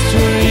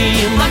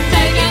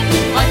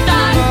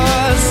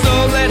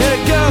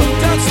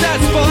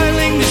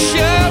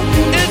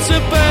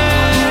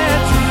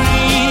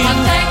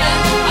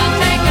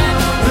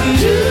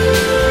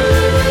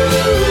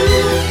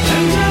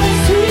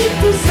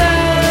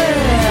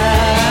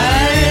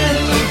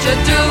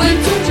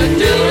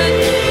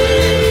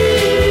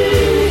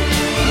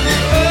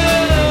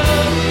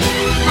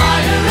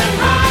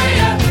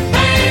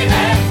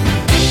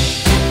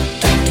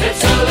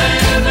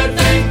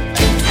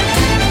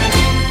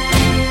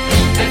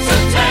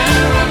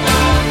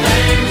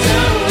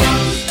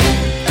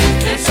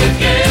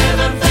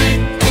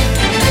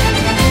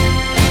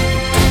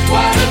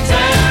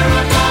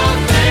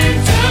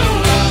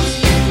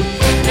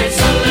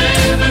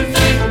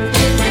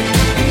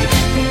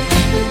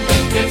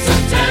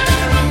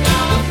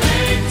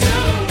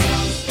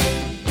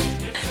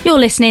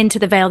 listening to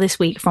The Vale This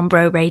Week from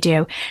Bro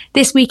Radio.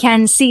 This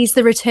weekend sees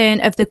the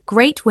return of the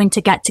Great Winter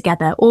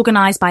Get-Together,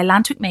 organised by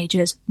Lantwick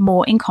Major's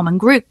More in Common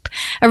group.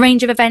 A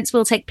range of events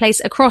will take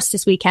place across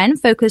this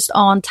weekend, focused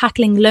on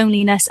tackling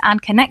loneliness and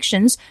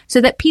connections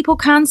so that people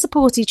can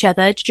support each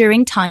other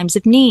during times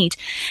of need.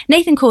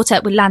 Nathan caught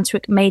up with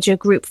Lantwick Major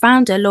Group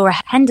founder Laura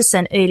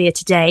Henderson earlier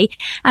today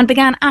and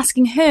began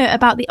asking her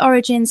about the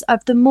origins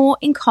of the More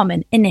in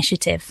Common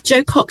initiative.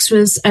 Jo Cox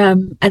was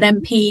an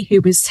MP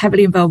who was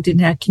heavily involved in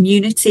her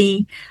community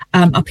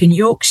up in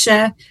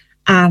Yorkshire.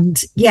 And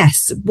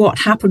yes, what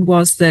happened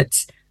was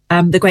that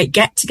the Great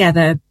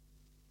Get-Together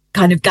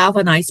kind of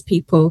galvanised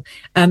people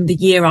the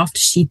year after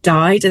she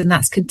died, and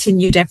that's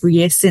continued every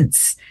year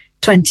since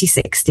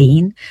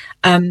 2016.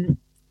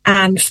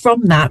 And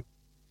from that,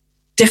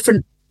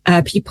 different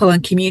people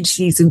and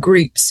communities and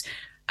groups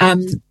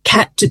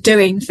kept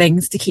doing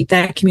things to keep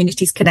their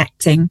communities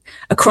connecting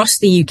across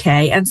the UK.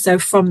 And so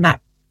from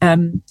that,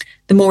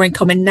 the More in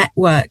Common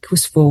network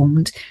was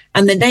formed,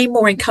 and the name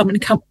More in Common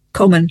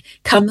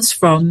comes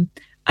from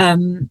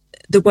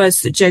the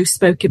words that Jo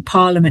spoke in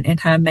Parliament in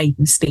her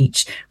maiden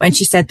speech, when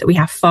she said that we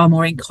have far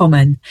more in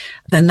common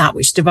than that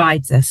which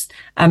divides us.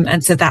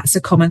 And so that's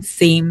a common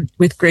theme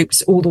with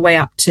groups all the way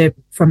up to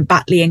from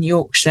Batley in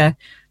Yorkshire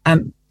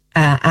and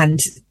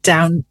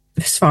down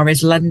as far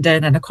as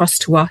London and across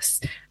to us,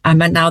 and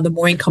now the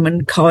More in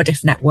Common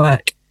Cardiff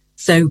network.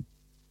 So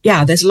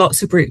yeah, there's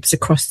lots of groups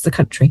across the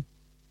country.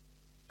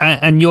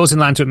 And yours in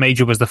Lantwick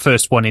Major was the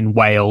first one in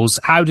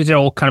Wales. How did it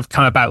all kind of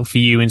come about for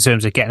you in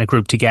terms of getting a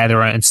group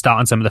together and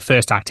starting some of the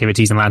first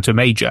activities in Lantwick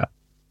Major?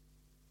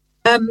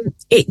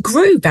 It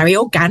grew very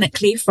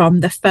organically from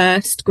the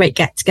first Great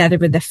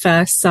Get-Together in the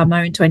first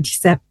summer in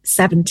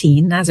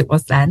 2017, as it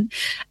was then.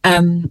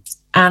 And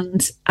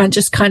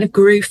just kind of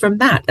grew from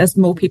that as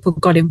more people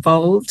got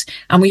involved.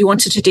 And we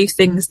wanted to do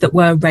things that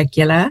were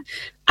regular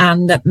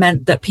and that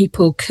meant that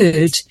people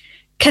could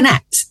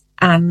connect.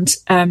 And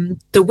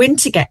the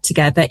Winter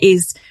Get-Together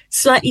is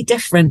slightly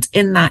different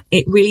in that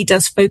it really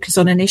does focus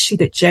on an issue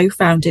that Jo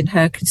found in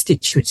her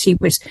constituency,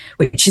 which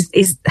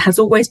has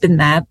always been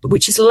there,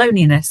 which is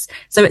loneliness.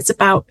 So it's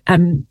about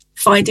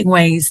finding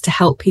ways to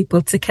help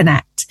people to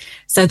connect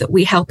so that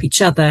we help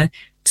each other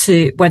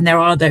to when there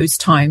are those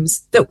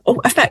times that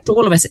affect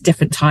all of us at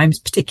different times,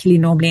 particularly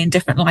normally in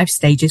different life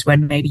stages,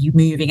 when maybe you're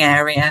moving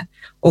area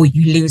or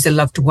you lose a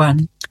loved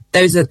one.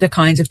 Those are the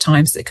kinds of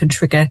times that can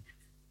trigger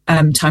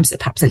times that are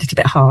perhaps a little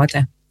bit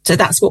harder. So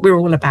that's what we're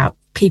all about,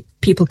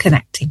 people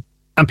connecting.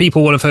 And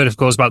people will have heard, of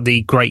course, about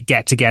the great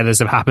get-togethers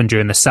that have happened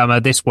during the summer,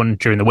 this one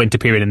during the winter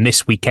period and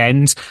this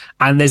weekend.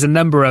 And there's a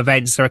number of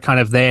events that are kind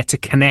of there to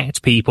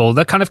connect people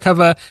that kind of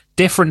cover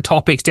different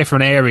topics,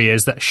 different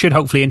areas that should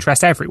hopefully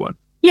interest everyone.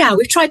 Yeah,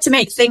 we've tried to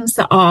make things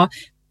that are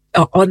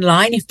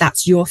online, if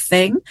that's your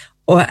thing.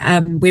 Or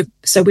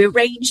we're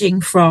ranging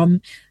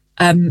from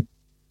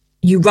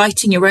you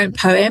writing your own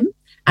poem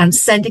and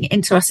sending it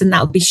into us, and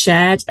that'll be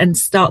shared and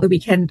start the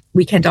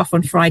weekend off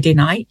on Friday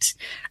night.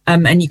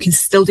 And you can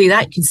still do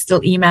that. You can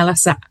still email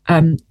us at,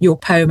 your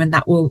poem, and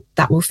that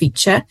will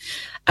feature.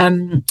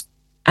 And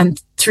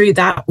through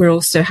that, we're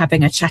also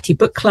having a chatty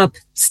book club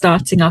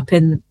starting up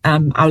in,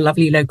 our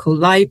lovely local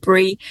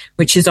library,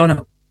 which is on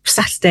a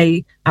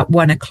Saturday at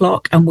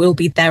 1:00, and we'll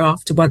be there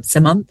after once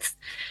a month.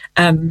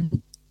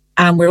 And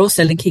we're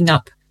also linking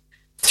up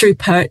through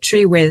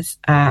poetry with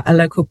a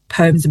local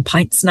poems and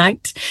pints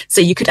night.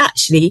 So you could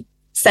actually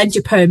send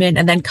your poem in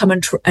and then come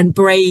and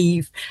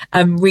brave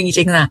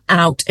reading that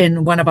out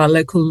in one of our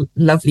local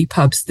lovely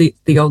pubs, the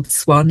Old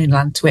Swan in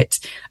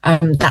Lantwick.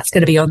 That's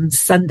going to be on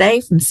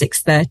Sunday from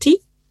 6:30.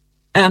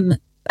 And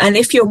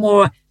if you're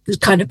more the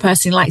kind of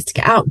person who likes to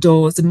get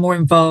outdoors and more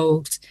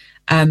involved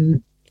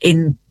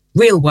in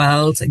real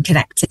world and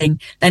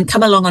connecting, then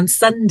come along on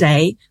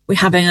Sunday. We're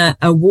having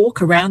a walk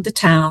around the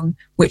town,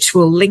 which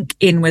will link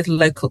in with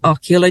local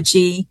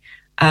archaeology,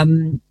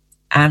 and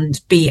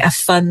be a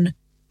fun,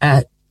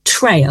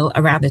 trail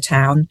around the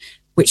town,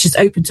 which is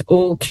open to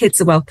all.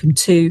 Kids are welcome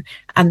to.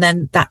 And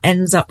then that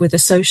ends up with a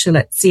social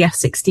at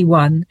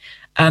CF61,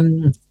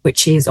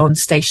 which is on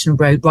Station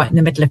Road, right in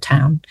the middle of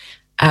town.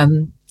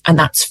 And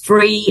that's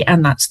free,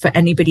 and that's for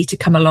anybody to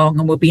come along,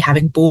 and we'll be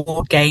having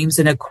board games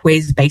and a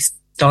quiz based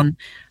on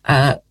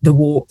the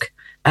walk,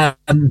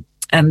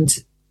 and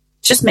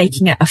just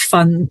making it a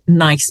fun,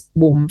 nice,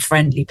 warm,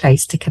 friendly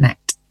place to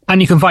connect.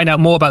 And you can find out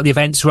more about the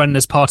events run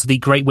as part of the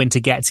Great Winter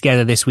Get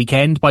Together this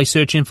weekend by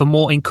searching for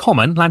More in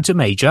Common Lantwick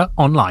Major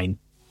online.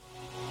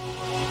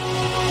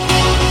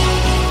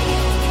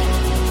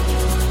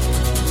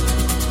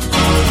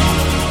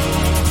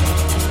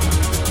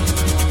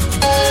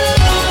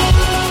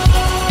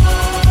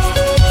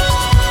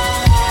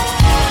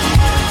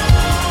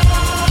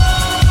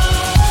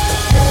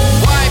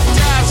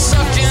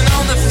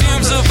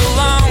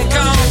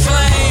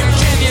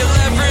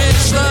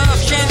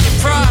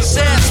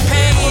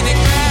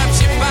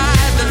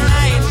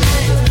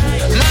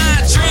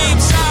 My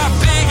dreams are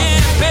big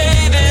and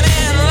bathing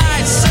in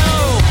light, so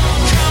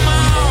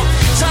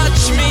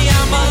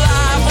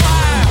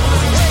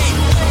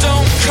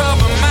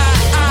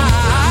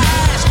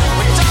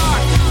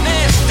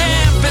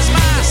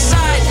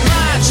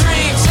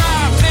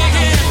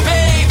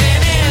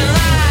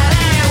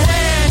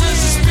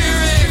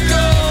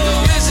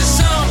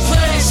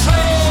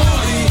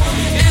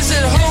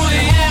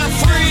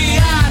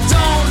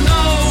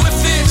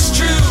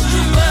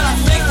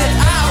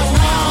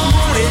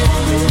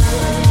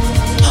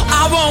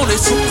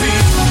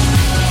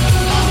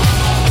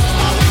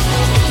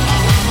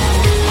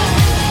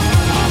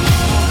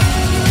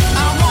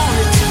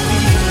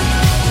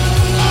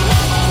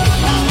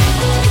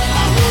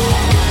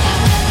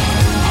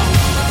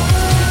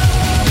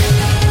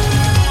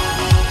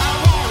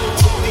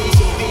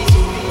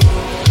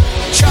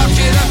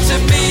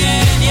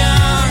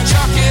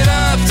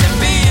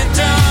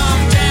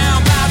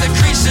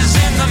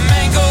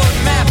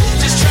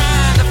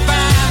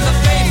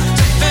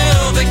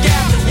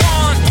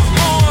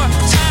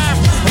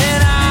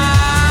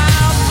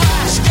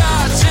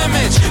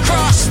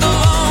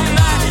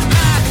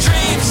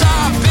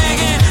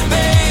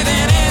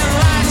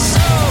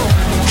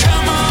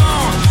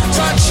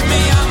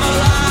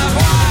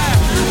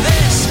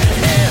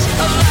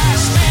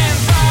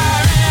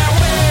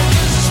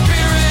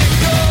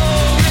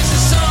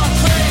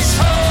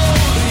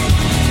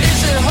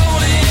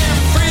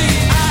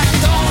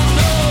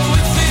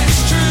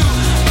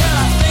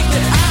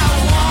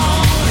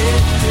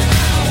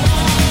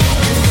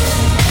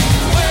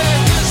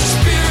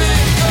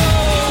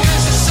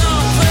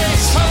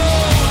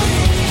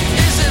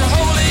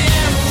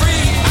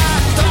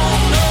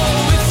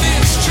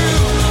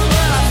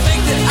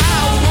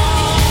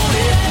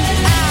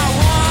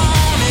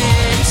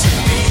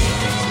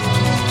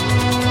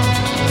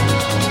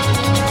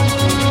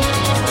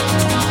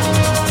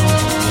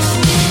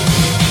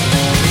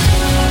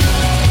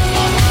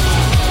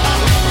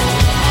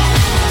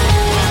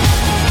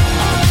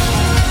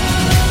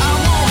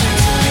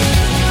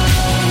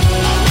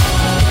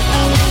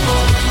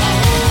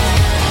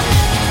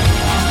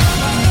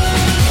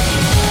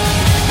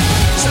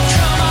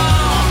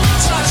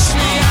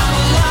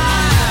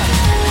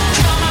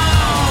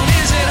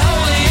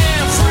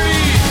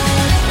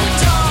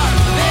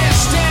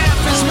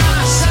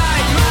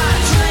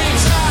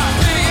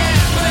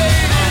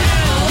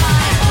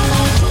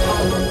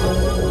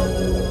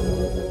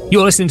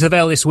You're listening to The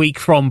Vale this week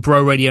from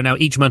Bro Radio. Now,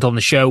 each month on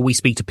the show, we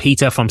speak to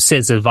Peter from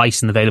Citizen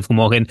Advice in the Vale of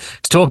Glamorgan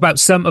to talk about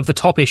some of the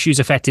top issues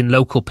affecting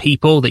local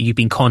people that you've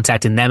been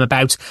contacting them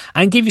about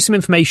and give you some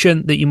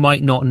information that you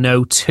might not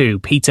know too.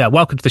 Peter,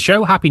 welcome to the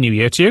show. Happy New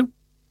Year to you.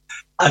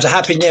 And a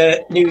happy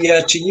New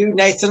Year to you,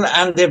 Nathan,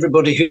 and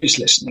everybody who's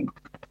listening.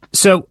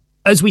 So,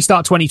 as we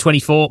start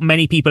 2024,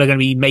 many people are going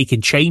to be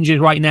making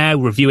changes right now,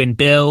 reviewing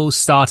bills,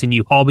 starting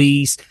new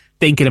hobbies,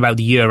 thinking about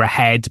the year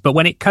ahead. But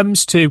when it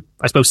comes to,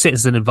 I suppose,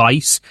 citizen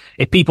advice,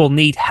 if people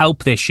need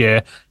help this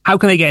year, how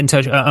can they get in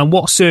touch and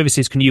what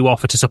services can you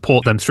offer to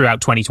support them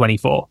throughout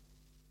 2024?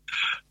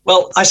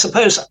 Well, I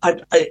suppose,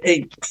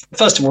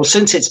 first of all,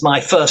 since it's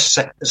my first,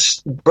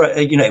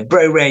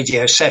 Bro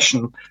Radio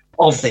session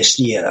of this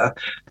year,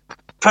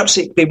 perhaps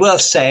it'd be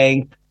worth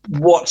saying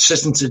what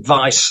Citizens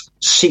Advice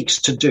seeks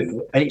to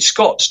do. And it's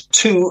got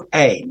two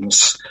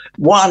aims.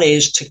 One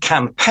is to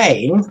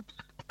campaign,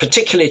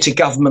 particularly to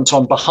government,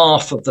 on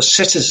behalf of the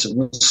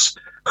citizens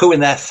who in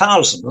their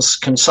thousands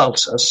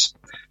consult us.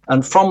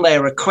 And from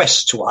their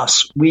requests to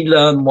us, we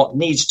learn what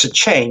needs to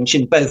change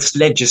in both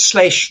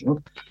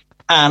legislation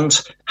and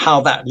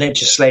how that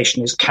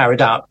legislation is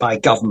carried out by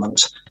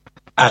government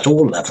at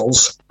all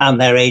levels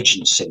and their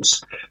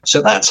agencies.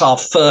 So that's our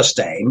first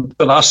aim.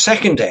 But our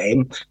second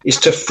aim is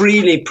to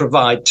freely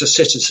provide to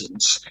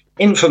citizens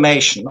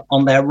information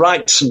on their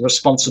rights and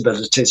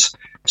responsibilities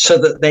so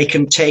that they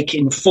can take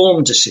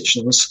informed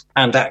decisions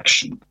and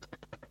action.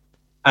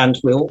 And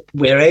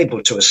we're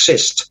able to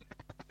assist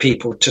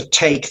people to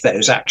take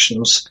those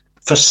actions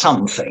for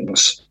some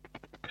things.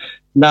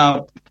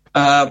 Now,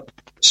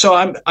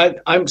 so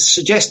I'm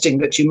suggesting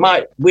that you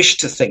might wish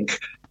to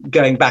think,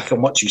 going back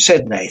on what you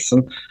said,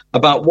 Nathan,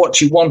 about what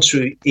you want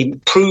to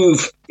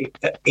improve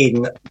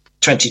in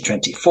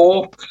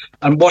 2024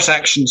 and what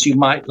actions you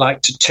might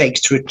like to take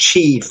to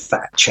achieve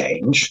that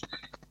change.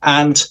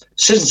 And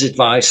Citizens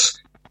Advice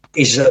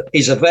is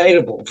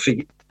available for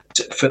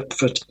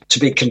to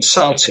be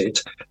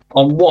consulted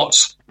on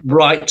what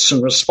rights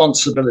and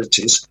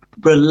responsibilities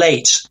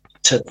relate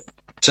to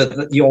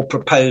your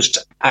proposed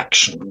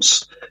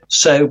actions.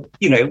 So,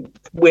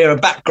 we're a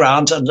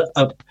background and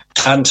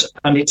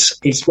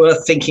it's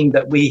worth thinking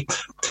that we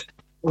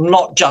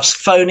not just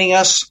phoning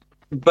us,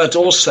 but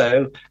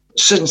also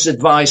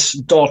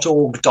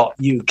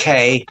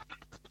citizensadvice.org.uk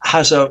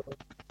has a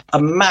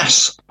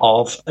mass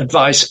of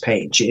advice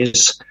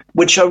pages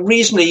which are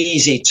reasonably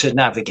easy to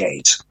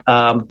navigate.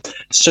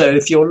 So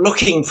if you're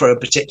looking for a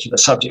particular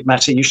subject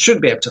matter, you should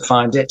be able to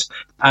find it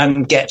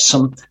and get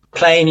some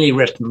plainly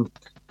written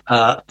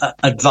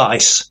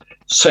advice.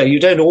 So you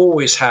don't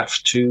always have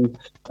to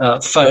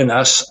phone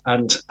us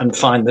and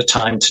find the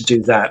time to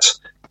do that,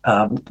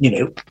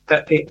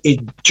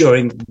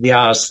 during the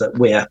hours that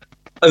we're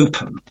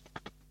open.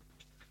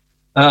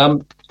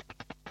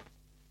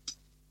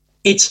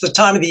 It's the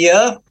time of the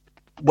year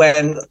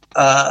when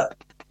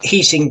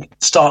heating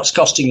starts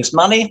costing us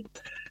money,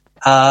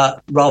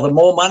 rather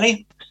more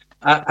money,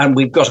 and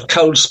we've got a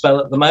cold spell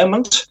at the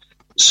moment.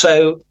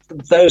 So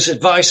those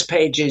advice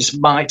pages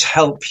might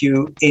help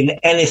you in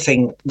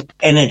anything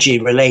energy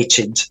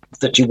related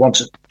that you want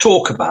to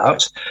talk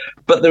about.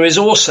 But there is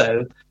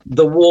also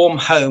the Warm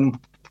Home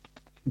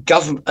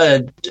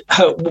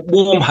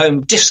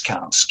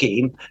discount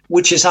scheme,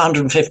 which is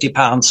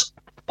 £150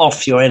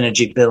 off your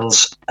energy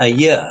bills a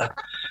year.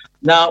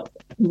 Now,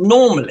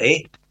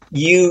 normally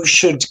you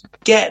should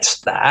get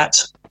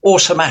that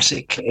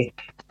automatically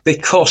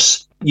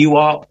because you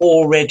are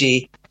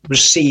already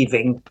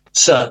receiving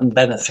certain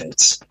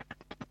benefits.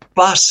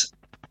 But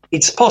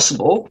it's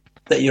possible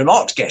that you're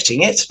not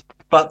getting it,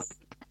 but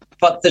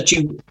that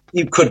you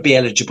could be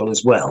eligible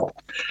as well.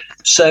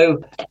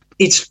 So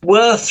it's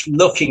worth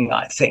looking,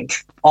 I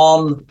think,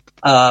 on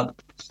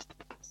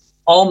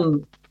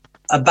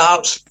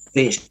about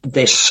this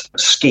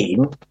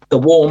scheme, the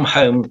Warm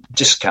Home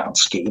Discount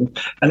Scheme.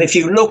 And if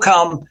you look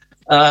on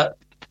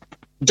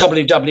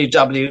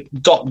www.gov.uk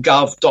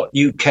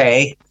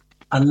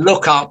and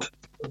look up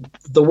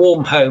the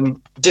Warm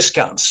Home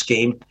Discount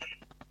Scheme,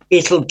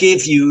 it'll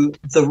give you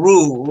the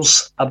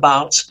rules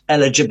about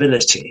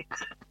eligibility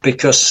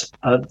because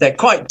they're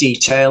quite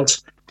detailed,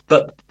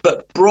 but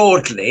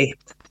broadly,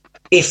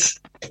 if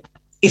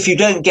you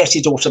don't get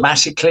it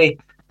automatically,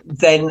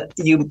 then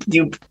you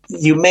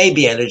may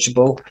be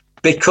eligible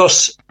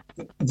because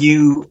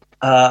your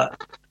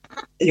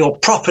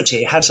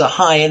property has a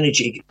high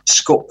energy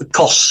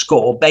cost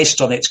score based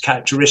on its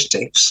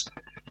characteristics,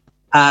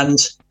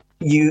 and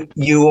you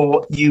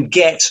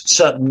get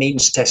certain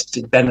means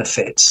tested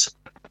benefits,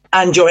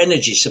 and your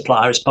energy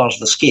supplier is part of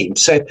the scheme.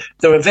 So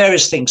there are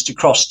various things to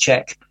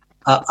cross-check.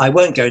 I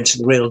won't go into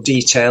the real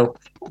detail,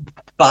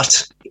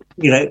 but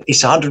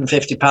it's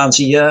 £150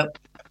 a year.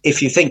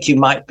 If you think you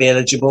might be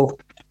eligible,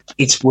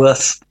 it's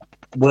worth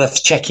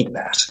checking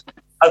that.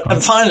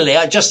 And finally,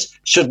 I just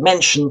should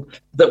mention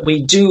that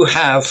we do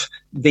have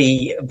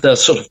the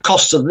sort of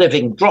cost of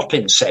living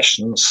drop-in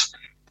sessions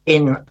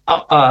in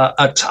at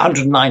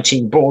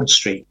 119 Broad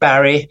Street,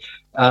 Barry.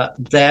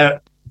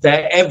 They're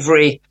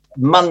every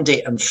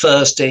Monday and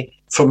Thursday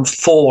from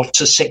 4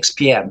 to 6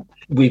 p.m.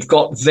 We've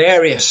got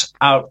various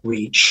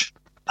outreach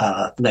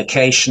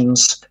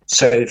locations.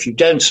 So if you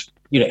don't,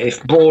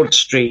 if Broad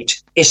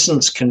Street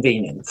isn't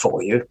convenient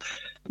for you,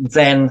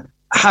 then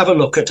have a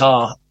look at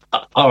our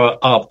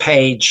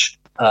page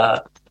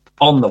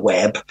on the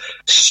web,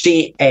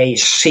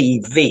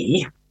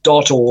 cacv.org.uk,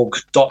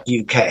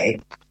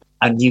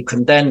 and you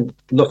can then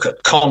look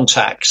at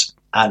contacts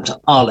and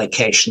our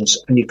locations,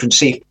 and you can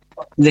see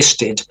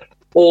listed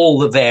all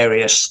the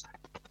various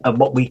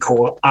what we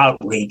call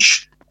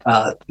outreach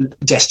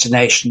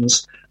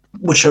destinations,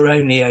 which are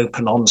only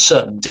open on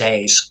certain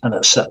days and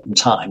at certain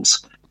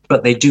times.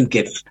 But they do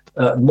give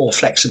more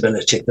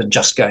flexibility than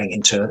just going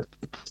into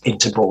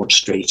Broad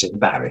Street in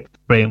Barry.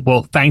 Brilliant.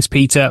 Well, thanks,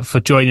 Peter, for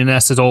joining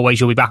us. As always,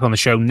 you'll be back on the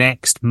show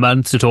next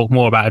month to talk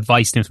more about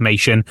advice and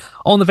information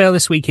on The Vale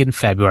This Week in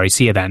February.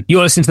 See you then.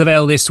 You're listening to The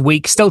Vale This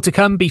Week. Still to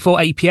come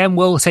before 8 p.m,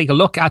 we'll take a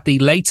look at the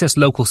latest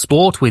local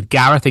sport with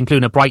Gareth,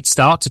 including a bright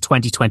start to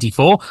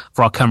 2024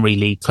 for our Cymru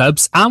League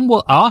clubs, and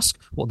we'll ask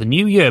what the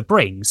new year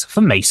brings for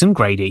Mason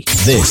Grady.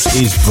 This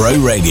is Bro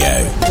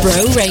Radio.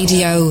 Bro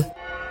Radio.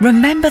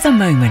 Remember the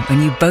moment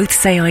when you both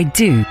say I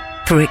do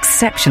for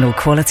exceptional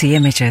quality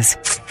images.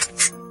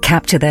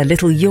 Capture their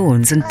little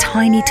yawns and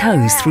tiny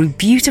toes through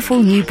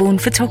beautiful newborn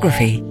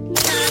photography.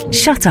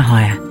 Shutter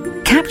Hire,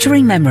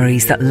 capturing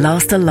memories that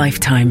last a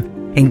lifetime.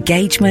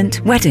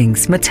 Engagement,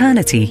 weddings,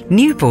 maternity,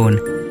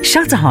 newborn.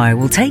 Shutter Hire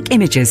will take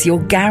images you're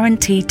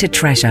guaranteed to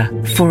treasure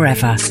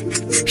forever.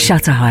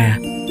 Shutter Hire,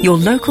 your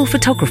local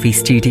photography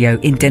studio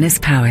in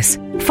Dinas Powys.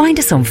 Find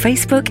us on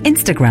Facebook,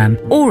 Instagram,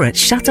 or at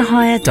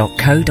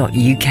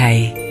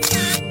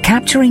shutterhire.co.uk.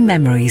 Capturing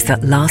memories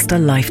that last a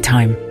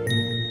lifetime.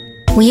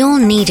 We all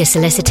need a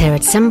solicitor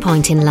at some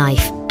point in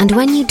life, and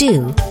when you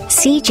do,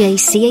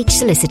 CJCH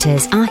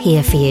Solicitors are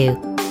here for you.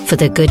 For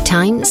the good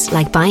times,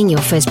 like buying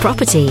your first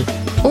property,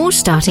 or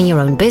starting your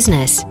own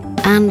business,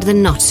 and the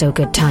not so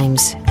good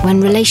times,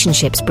 when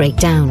relationships break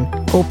down,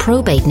 or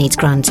probate needs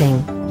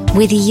granting.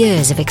 With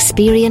years of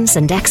experience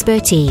and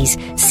expertise,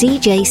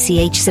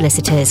 CJCH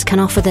Solicitors can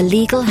offer the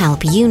legal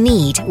help you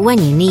need when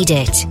you need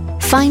it.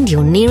 Find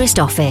your nearest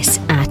office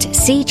at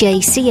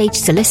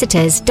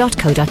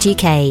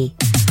cjchsolicitors.co.uk.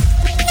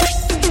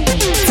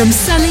 From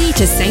Surrey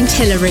to St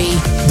Hilary,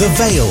 The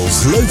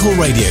Vale's local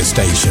radio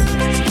station.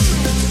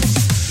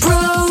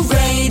 Bro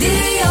Radio.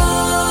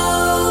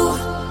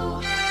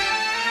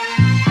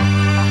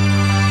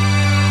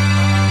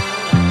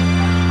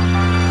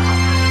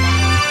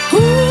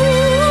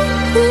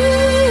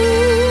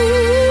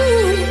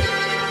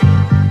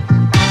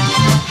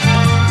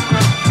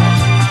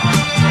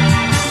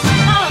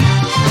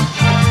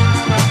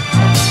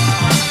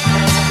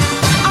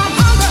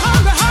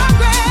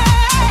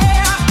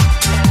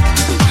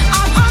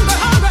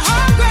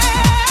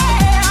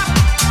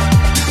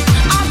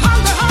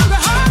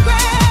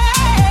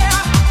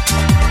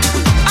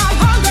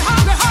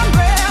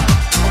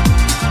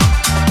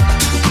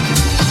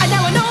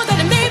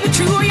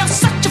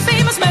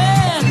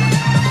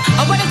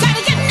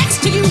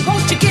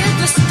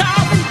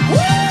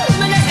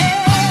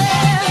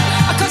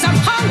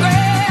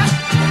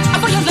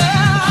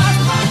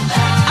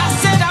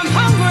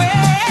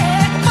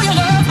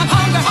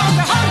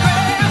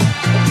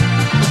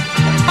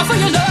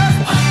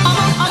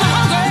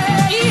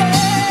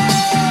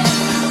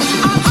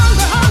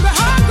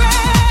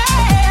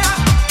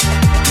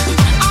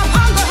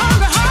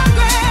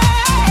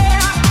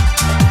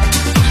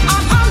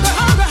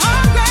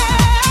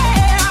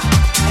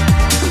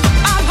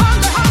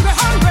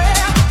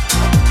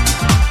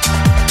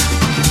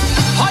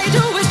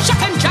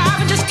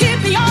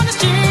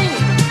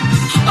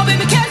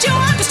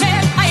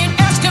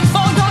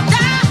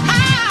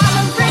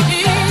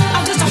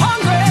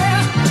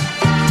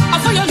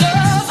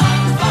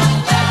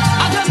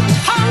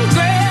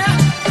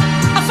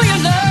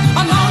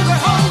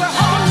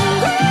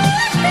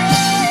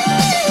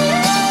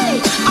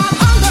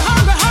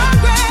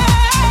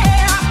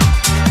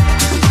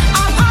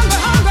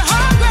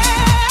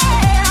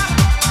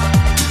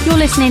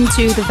 Listening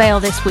to The Vale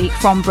This Week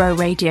from Bro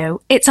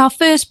Radio. It's our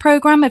first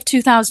programme of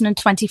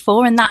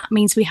 2024, and that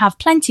means we have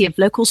plenty of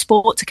local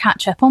sport to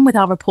catch up on with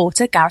our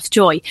reporter, Gareth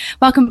Joy.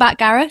 Welcome back,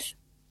 Gareth.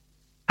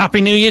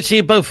 Happy New Year to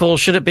you both, or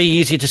should it be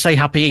easy to say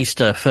Happy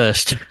Easter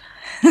first?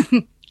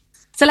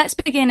 So let's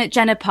begin at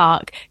Jenner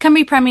Park.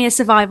 Cymru Premier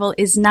survival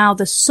is now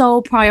the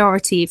sole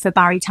priority for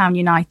Barry Town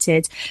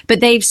United,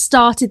 but they've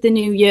started the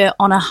new year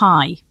on a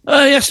high.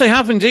 Yes, they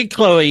have indeed,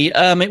 Chloe.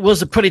 It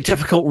was a pretty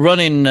difficult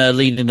run-in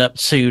leading up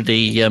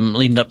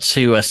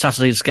to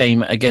Saturday's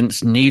game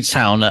against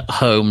Newtown at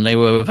home. They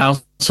were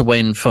without a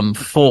win from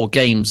 4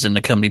 games in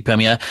the Cymru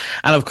Premier.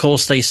 And of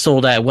course, they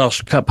saw their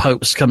Welsh Cup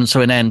hopes come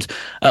to an end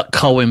at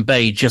Colwyn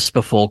Bay just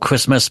before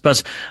Christmas.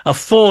 But a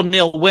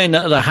 4-0 win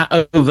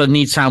over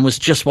Newtown was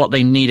just what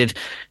they needed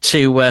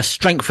to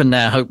strengthen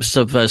their hopes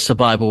of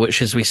survival,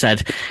 which, as we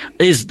said,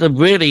 is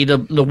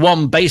the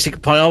one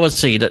basic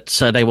priority that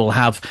they will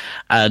have,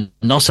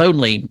 not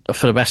only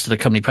for the rest of the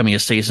Cymru Premier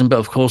season, but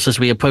of course as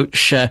we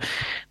approach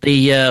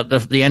the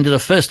end of the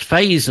first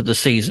phase of the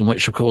season,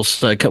 which of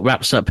course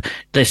wraps up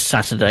this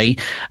Saturday.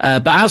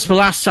 But as for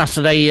last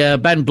Saturday,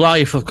 Ben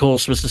Blythe, of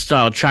course, was the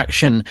star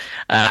attraction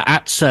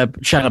at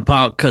Chenna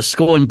Park,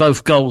 scoring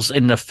both goals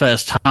in the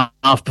first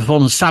half.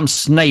 Performance Sam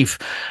Snaith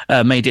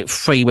made it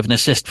free with an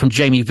assist from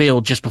Jamie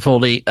Veal just before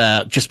the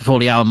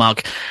hour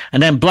mark,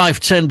 and then Blythe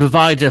turned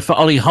provider for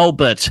Ollie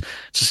Holbert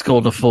to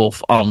score the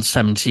fourth on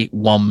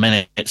 71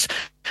 minutes.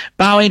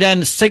 Bowie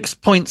then 6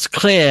 points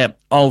clear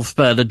of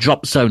the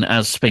drop zone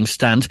as things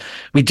stand.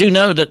 We do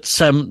know that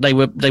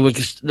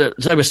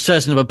they were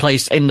certain of a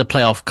place in the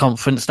playoff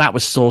conference. That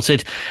was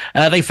sorted.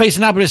 They face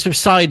an Aberystwyth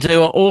side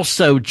who are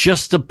also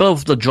just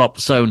above the drop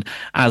zone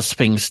as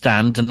things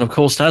stand. And of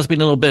course, there has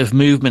been a little bit of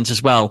movement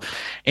as well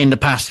in the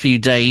past few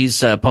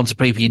days.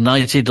 Pontypridd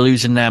United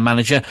losing their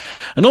manager.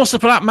 And also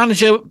for that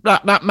manager,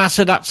 that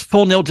matter, that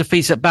 4-0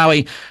 defeat at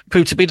Bowie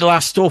proved to be the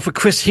last straw for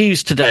Chris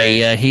Hughes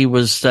today. He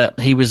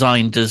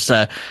resigned as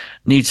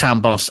Newtown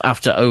boss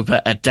after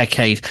over a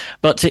decade.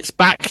 But it's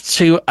back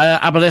to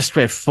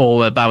Aberystwyth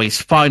for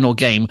Bowie's final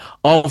game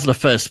of the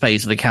first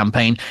phase of the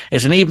campaign.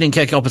 It's an evening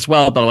kick-off as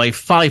well, by the way,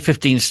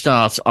 5:15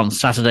 start on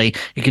Saturday.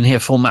 You can hear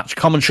full match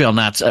commentary on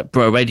that at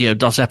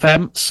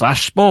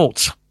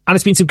broradio.fm/sport. And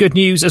it's been some good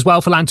news as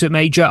well for Llantwit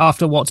Major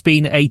after what's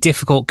been a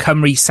difficult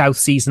Cymru South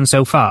season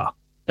so far.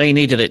 They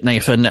needed it,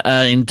 Nathan.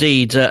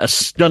 Indeed, a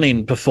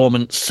stunning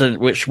performance,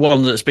 which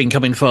one that's been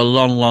coming for a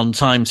long, long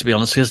time, to be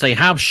honest, because they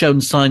have shown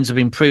signs of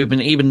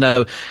improvement, even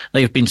though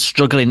they've been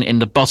struggling in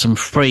the bottom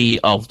 3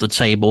 of the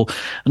table.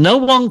 No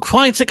one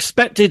quite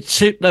expected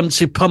them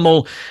to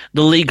pummel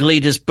the league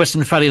leaders,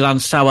 Britton Ferry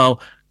Lansdowell,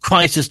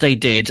 quite as they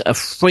did. A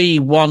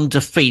 3-1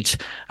 defeat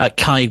at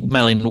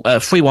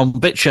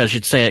 3-1 victory, I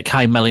should say, at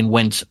Kai Melin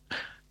Wint.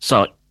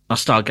 Sorry, I'll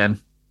start again.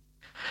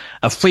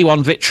 A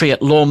 3-1 victory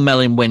at Lawn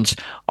Melin Wint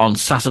on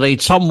Saturday.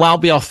 Tom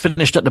Walbioff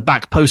finished at the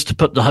back post to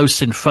put the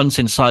hosts in front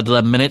inside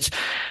 11 minutes.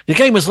 The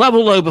game was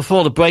level though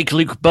before the break.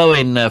 Luke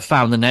Bowen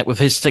found the net with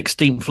his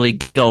 16th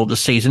league goal of the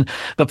season,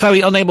 but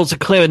very unable to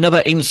clear another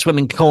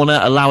in-swimming corner,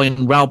 allowing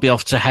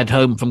Walbioff to head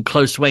home from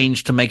close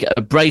range to make it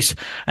a brace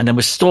and then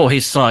restore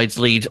his side's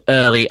lead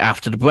early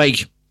after the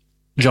break.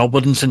 Joel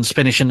Woodenson's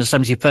finish in the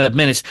 73rd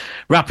minute,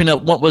 wrapping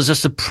up what was a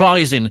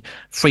surprising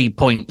 3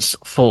 points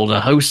for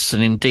the hosts,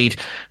 and indeed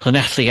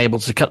Llanelli able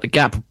to cut the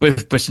gap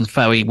with Britton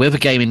Ferry with a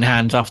game in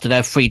hand after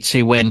their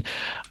 3-2 win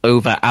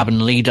over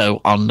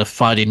Abernlido on the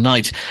Friday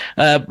night.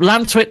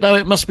 Llantwit, though,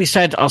 it must be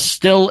said, are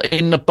still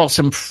in the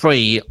bottom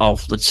 3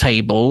 of the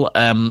table.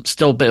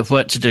 Still a bit of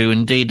work to do.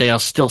 Indeed, they are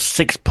still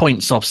 6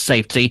 points off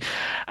safety.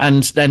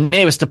 And their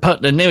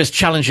nearest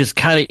challengers,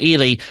 Carrie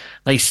Ely,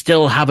 they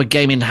still have a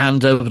game in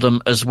hand over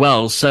them as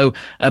well. So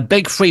a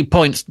big 3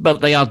 points, but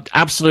they are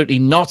absolutely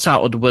not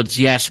out of the woods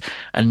yet.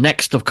 And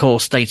next, of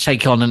course, they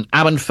take on an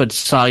Ammanford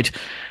side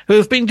who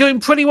have been doing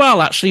pretty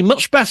well, actually,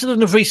 much better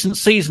than of recent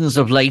seasons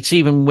of late,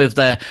 even with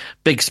their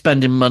big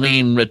spending money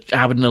and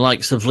having the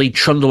likes of Lee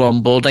Trundle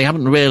on board. They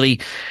haven't really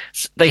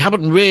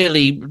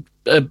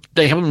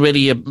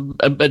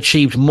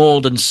achieved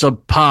more than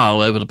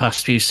subpar over the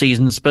past few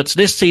seasons, but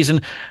this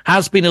season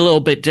has been a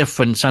little bit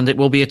different, and it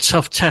will be a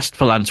tough test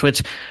for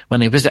Llantwit when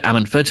they visit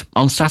Ammanford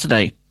on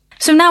Saturday.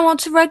 So now on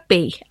to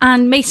rugby,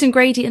 and Mason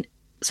Grady...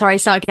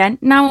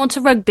 Now on to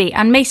rugby,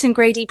 and Mason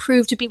Grady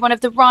proved to be one of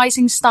the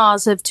rising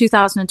stars of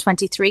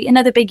 2023.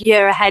 Another big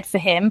year ahead for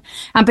him,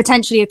 and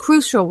potentially a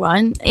crucial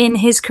one in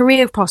his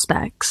career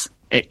prospects.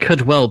 It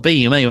could well be.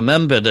 You may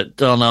remember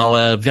that on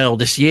our Vale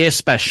This Year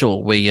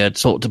special, we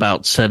talked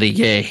about the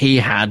year he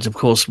had, of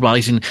course,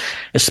 rising,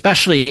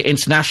 especially at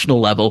international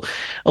level.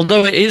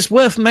 Although it is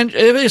worth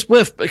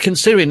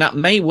considering that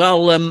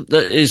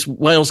that his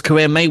Wales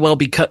career may well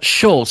be cut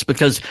short,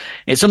 because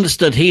it's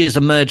understood he has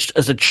emerged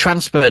as a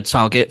transfer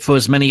target for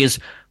as many as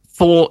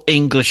 4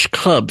 English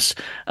clubs.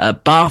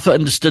 Bath are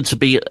understood to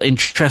be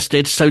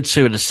interested, so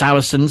too are the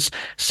Saracens,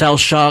 Sale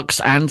Sharks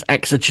and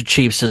Exeter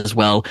Chiefs as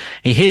well.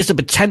 He is a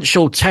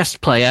potential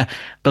test player,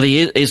 but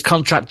his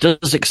contract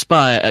does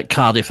expire at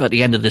Cardiff at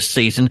the end of this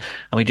season,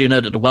 and we do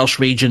know that the Welsh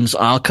regions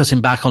are cutting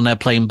back on their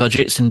playing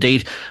budgets.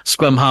 Indeed,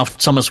 scrum half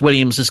Thomas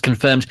Williams has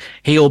confirmed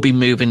he will be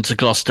moving to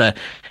Gloucester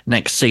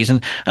next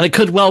season, and it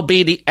could well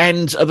be the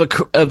end of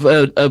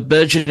a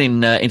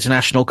burgeoning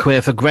international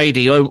career for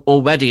Grady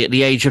already at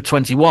the age of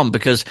 21,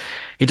 because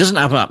he doesn't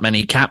have that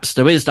many caps.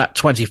 There is that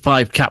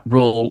 25 cap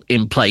rule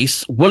in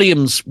place.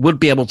 Williams would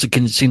be able to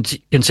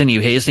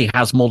continue his. He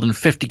has more than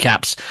 50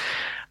 caps.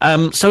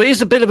 So it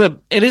is a bit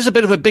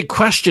of a big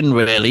question,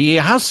 really. He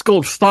has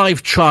scored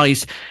 5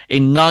 tries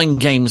in 9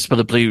 games for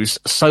the Blues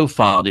so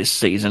far this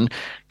season.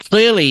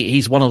 Clearly,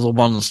 he's one of the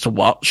ones to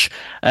watch.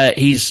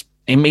 He's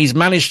He's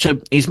managed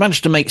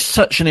to make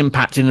such an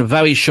impact in a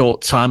very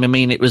short time. I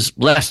mean, it was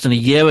less than a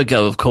year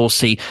ago, of course,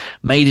 he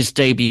made his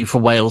debut for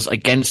Wales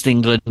against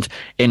England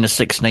in the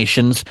Six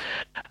Nations,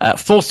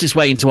 forced his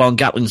way into Warren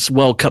Gatlin's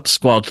World Cup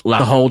squad to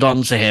hold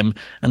on to him,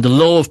 and the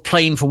law of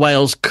playing for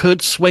Wales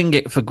could swing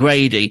it for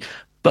Grady.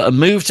 But a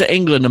move to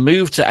England, a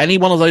move to any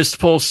one of those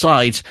four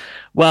sides,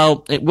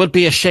 well, it would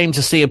be a shame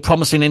to see a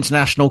promising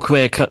international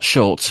career cut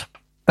short.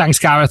 Thanks,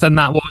 Gareth. And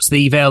that was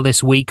the Vale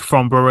This Week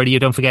from Bro Radio.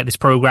 Don't forget, this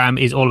programme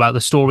is all about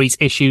the stories,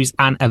 issues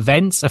and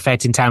events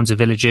affecting towns and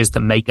villages that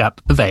make up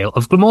the Vale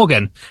of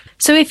Glamorgan.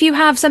 So if you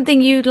have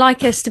something you'd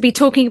like us to be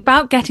talking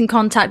about, get in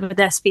contact with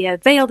us via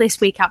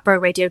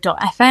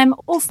valethisweek@broradio.fm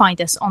or find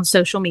us on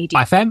social media.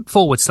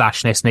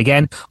 FM/listen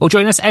again, or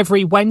join us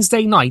every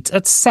Wednesday night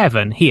at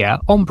 7 here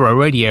on Bro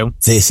Radio.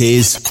 This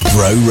is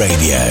Bro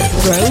Radio.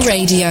 Bro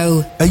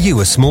Radio. Are you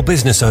a small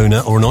business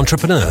owner or an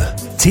entrepreneur?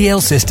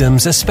 TL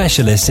Systems are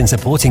specialists in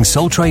supporting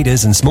sole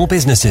traders and small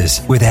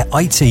businesses with their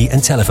IT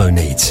and telephone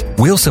needs.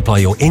 We'll supply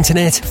your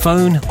internet,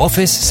 phone,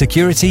 office,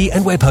 security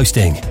and web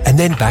hosting, and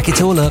then back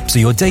it all up so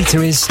your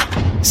data is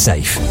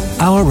safe.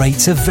 Our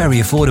rates are very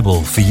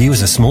affordable for you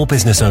as a small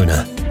business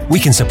owner. We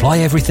can supply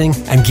everything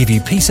and give you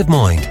peace of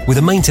mind with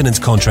a maintenance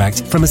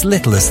contract from as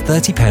little as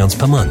 £30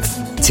 per month.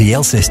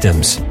 TL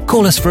Systems.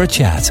 Call us for a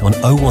chat on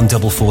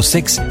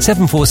 01446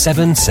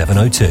 747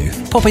 702.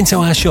 Pop into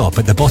our shop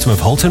at the bottom of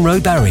Holton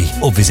Road, Barry,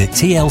 or visit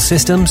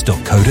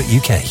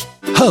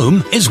tlsystems.co.uk.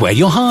 Home is where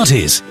your heart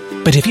is.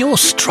 But if you're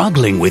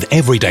struggling with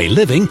everyday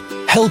living,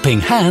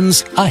 Helping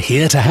Hands are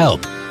here to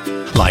help.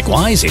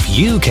 Likewise, if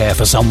you care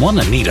for someone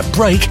and need a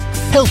break,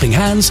 Helping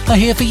Hands are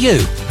here for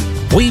you.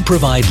 We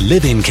provide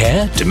live-in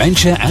care,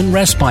 dementia and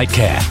respite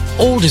care,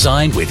 all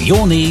designed with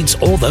your needs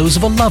or those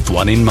of a loved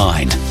one in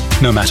mind.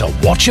 No matter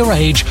what your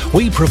age,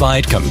 we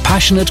provide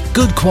compassionate,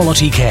 good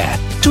quality care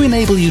to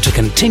enable you to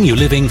continue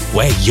living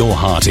where your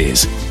heart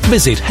is.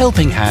 Visit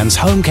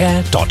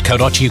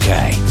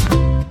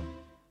helpinghandshomecare.co.uk.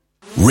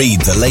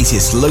 Read the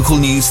latest local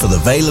news for the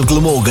Vale of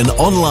Glamorgan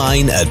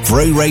online at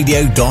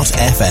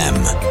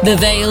broradio.fm. The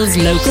Vale's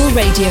local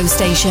radio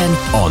station.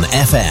 On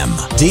FM,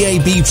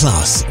 DAB+,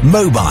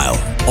 mobile,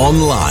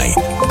 online,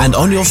 and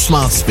on your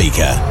smart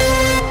speaker.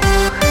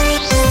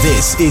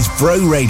 This is Bro Radio.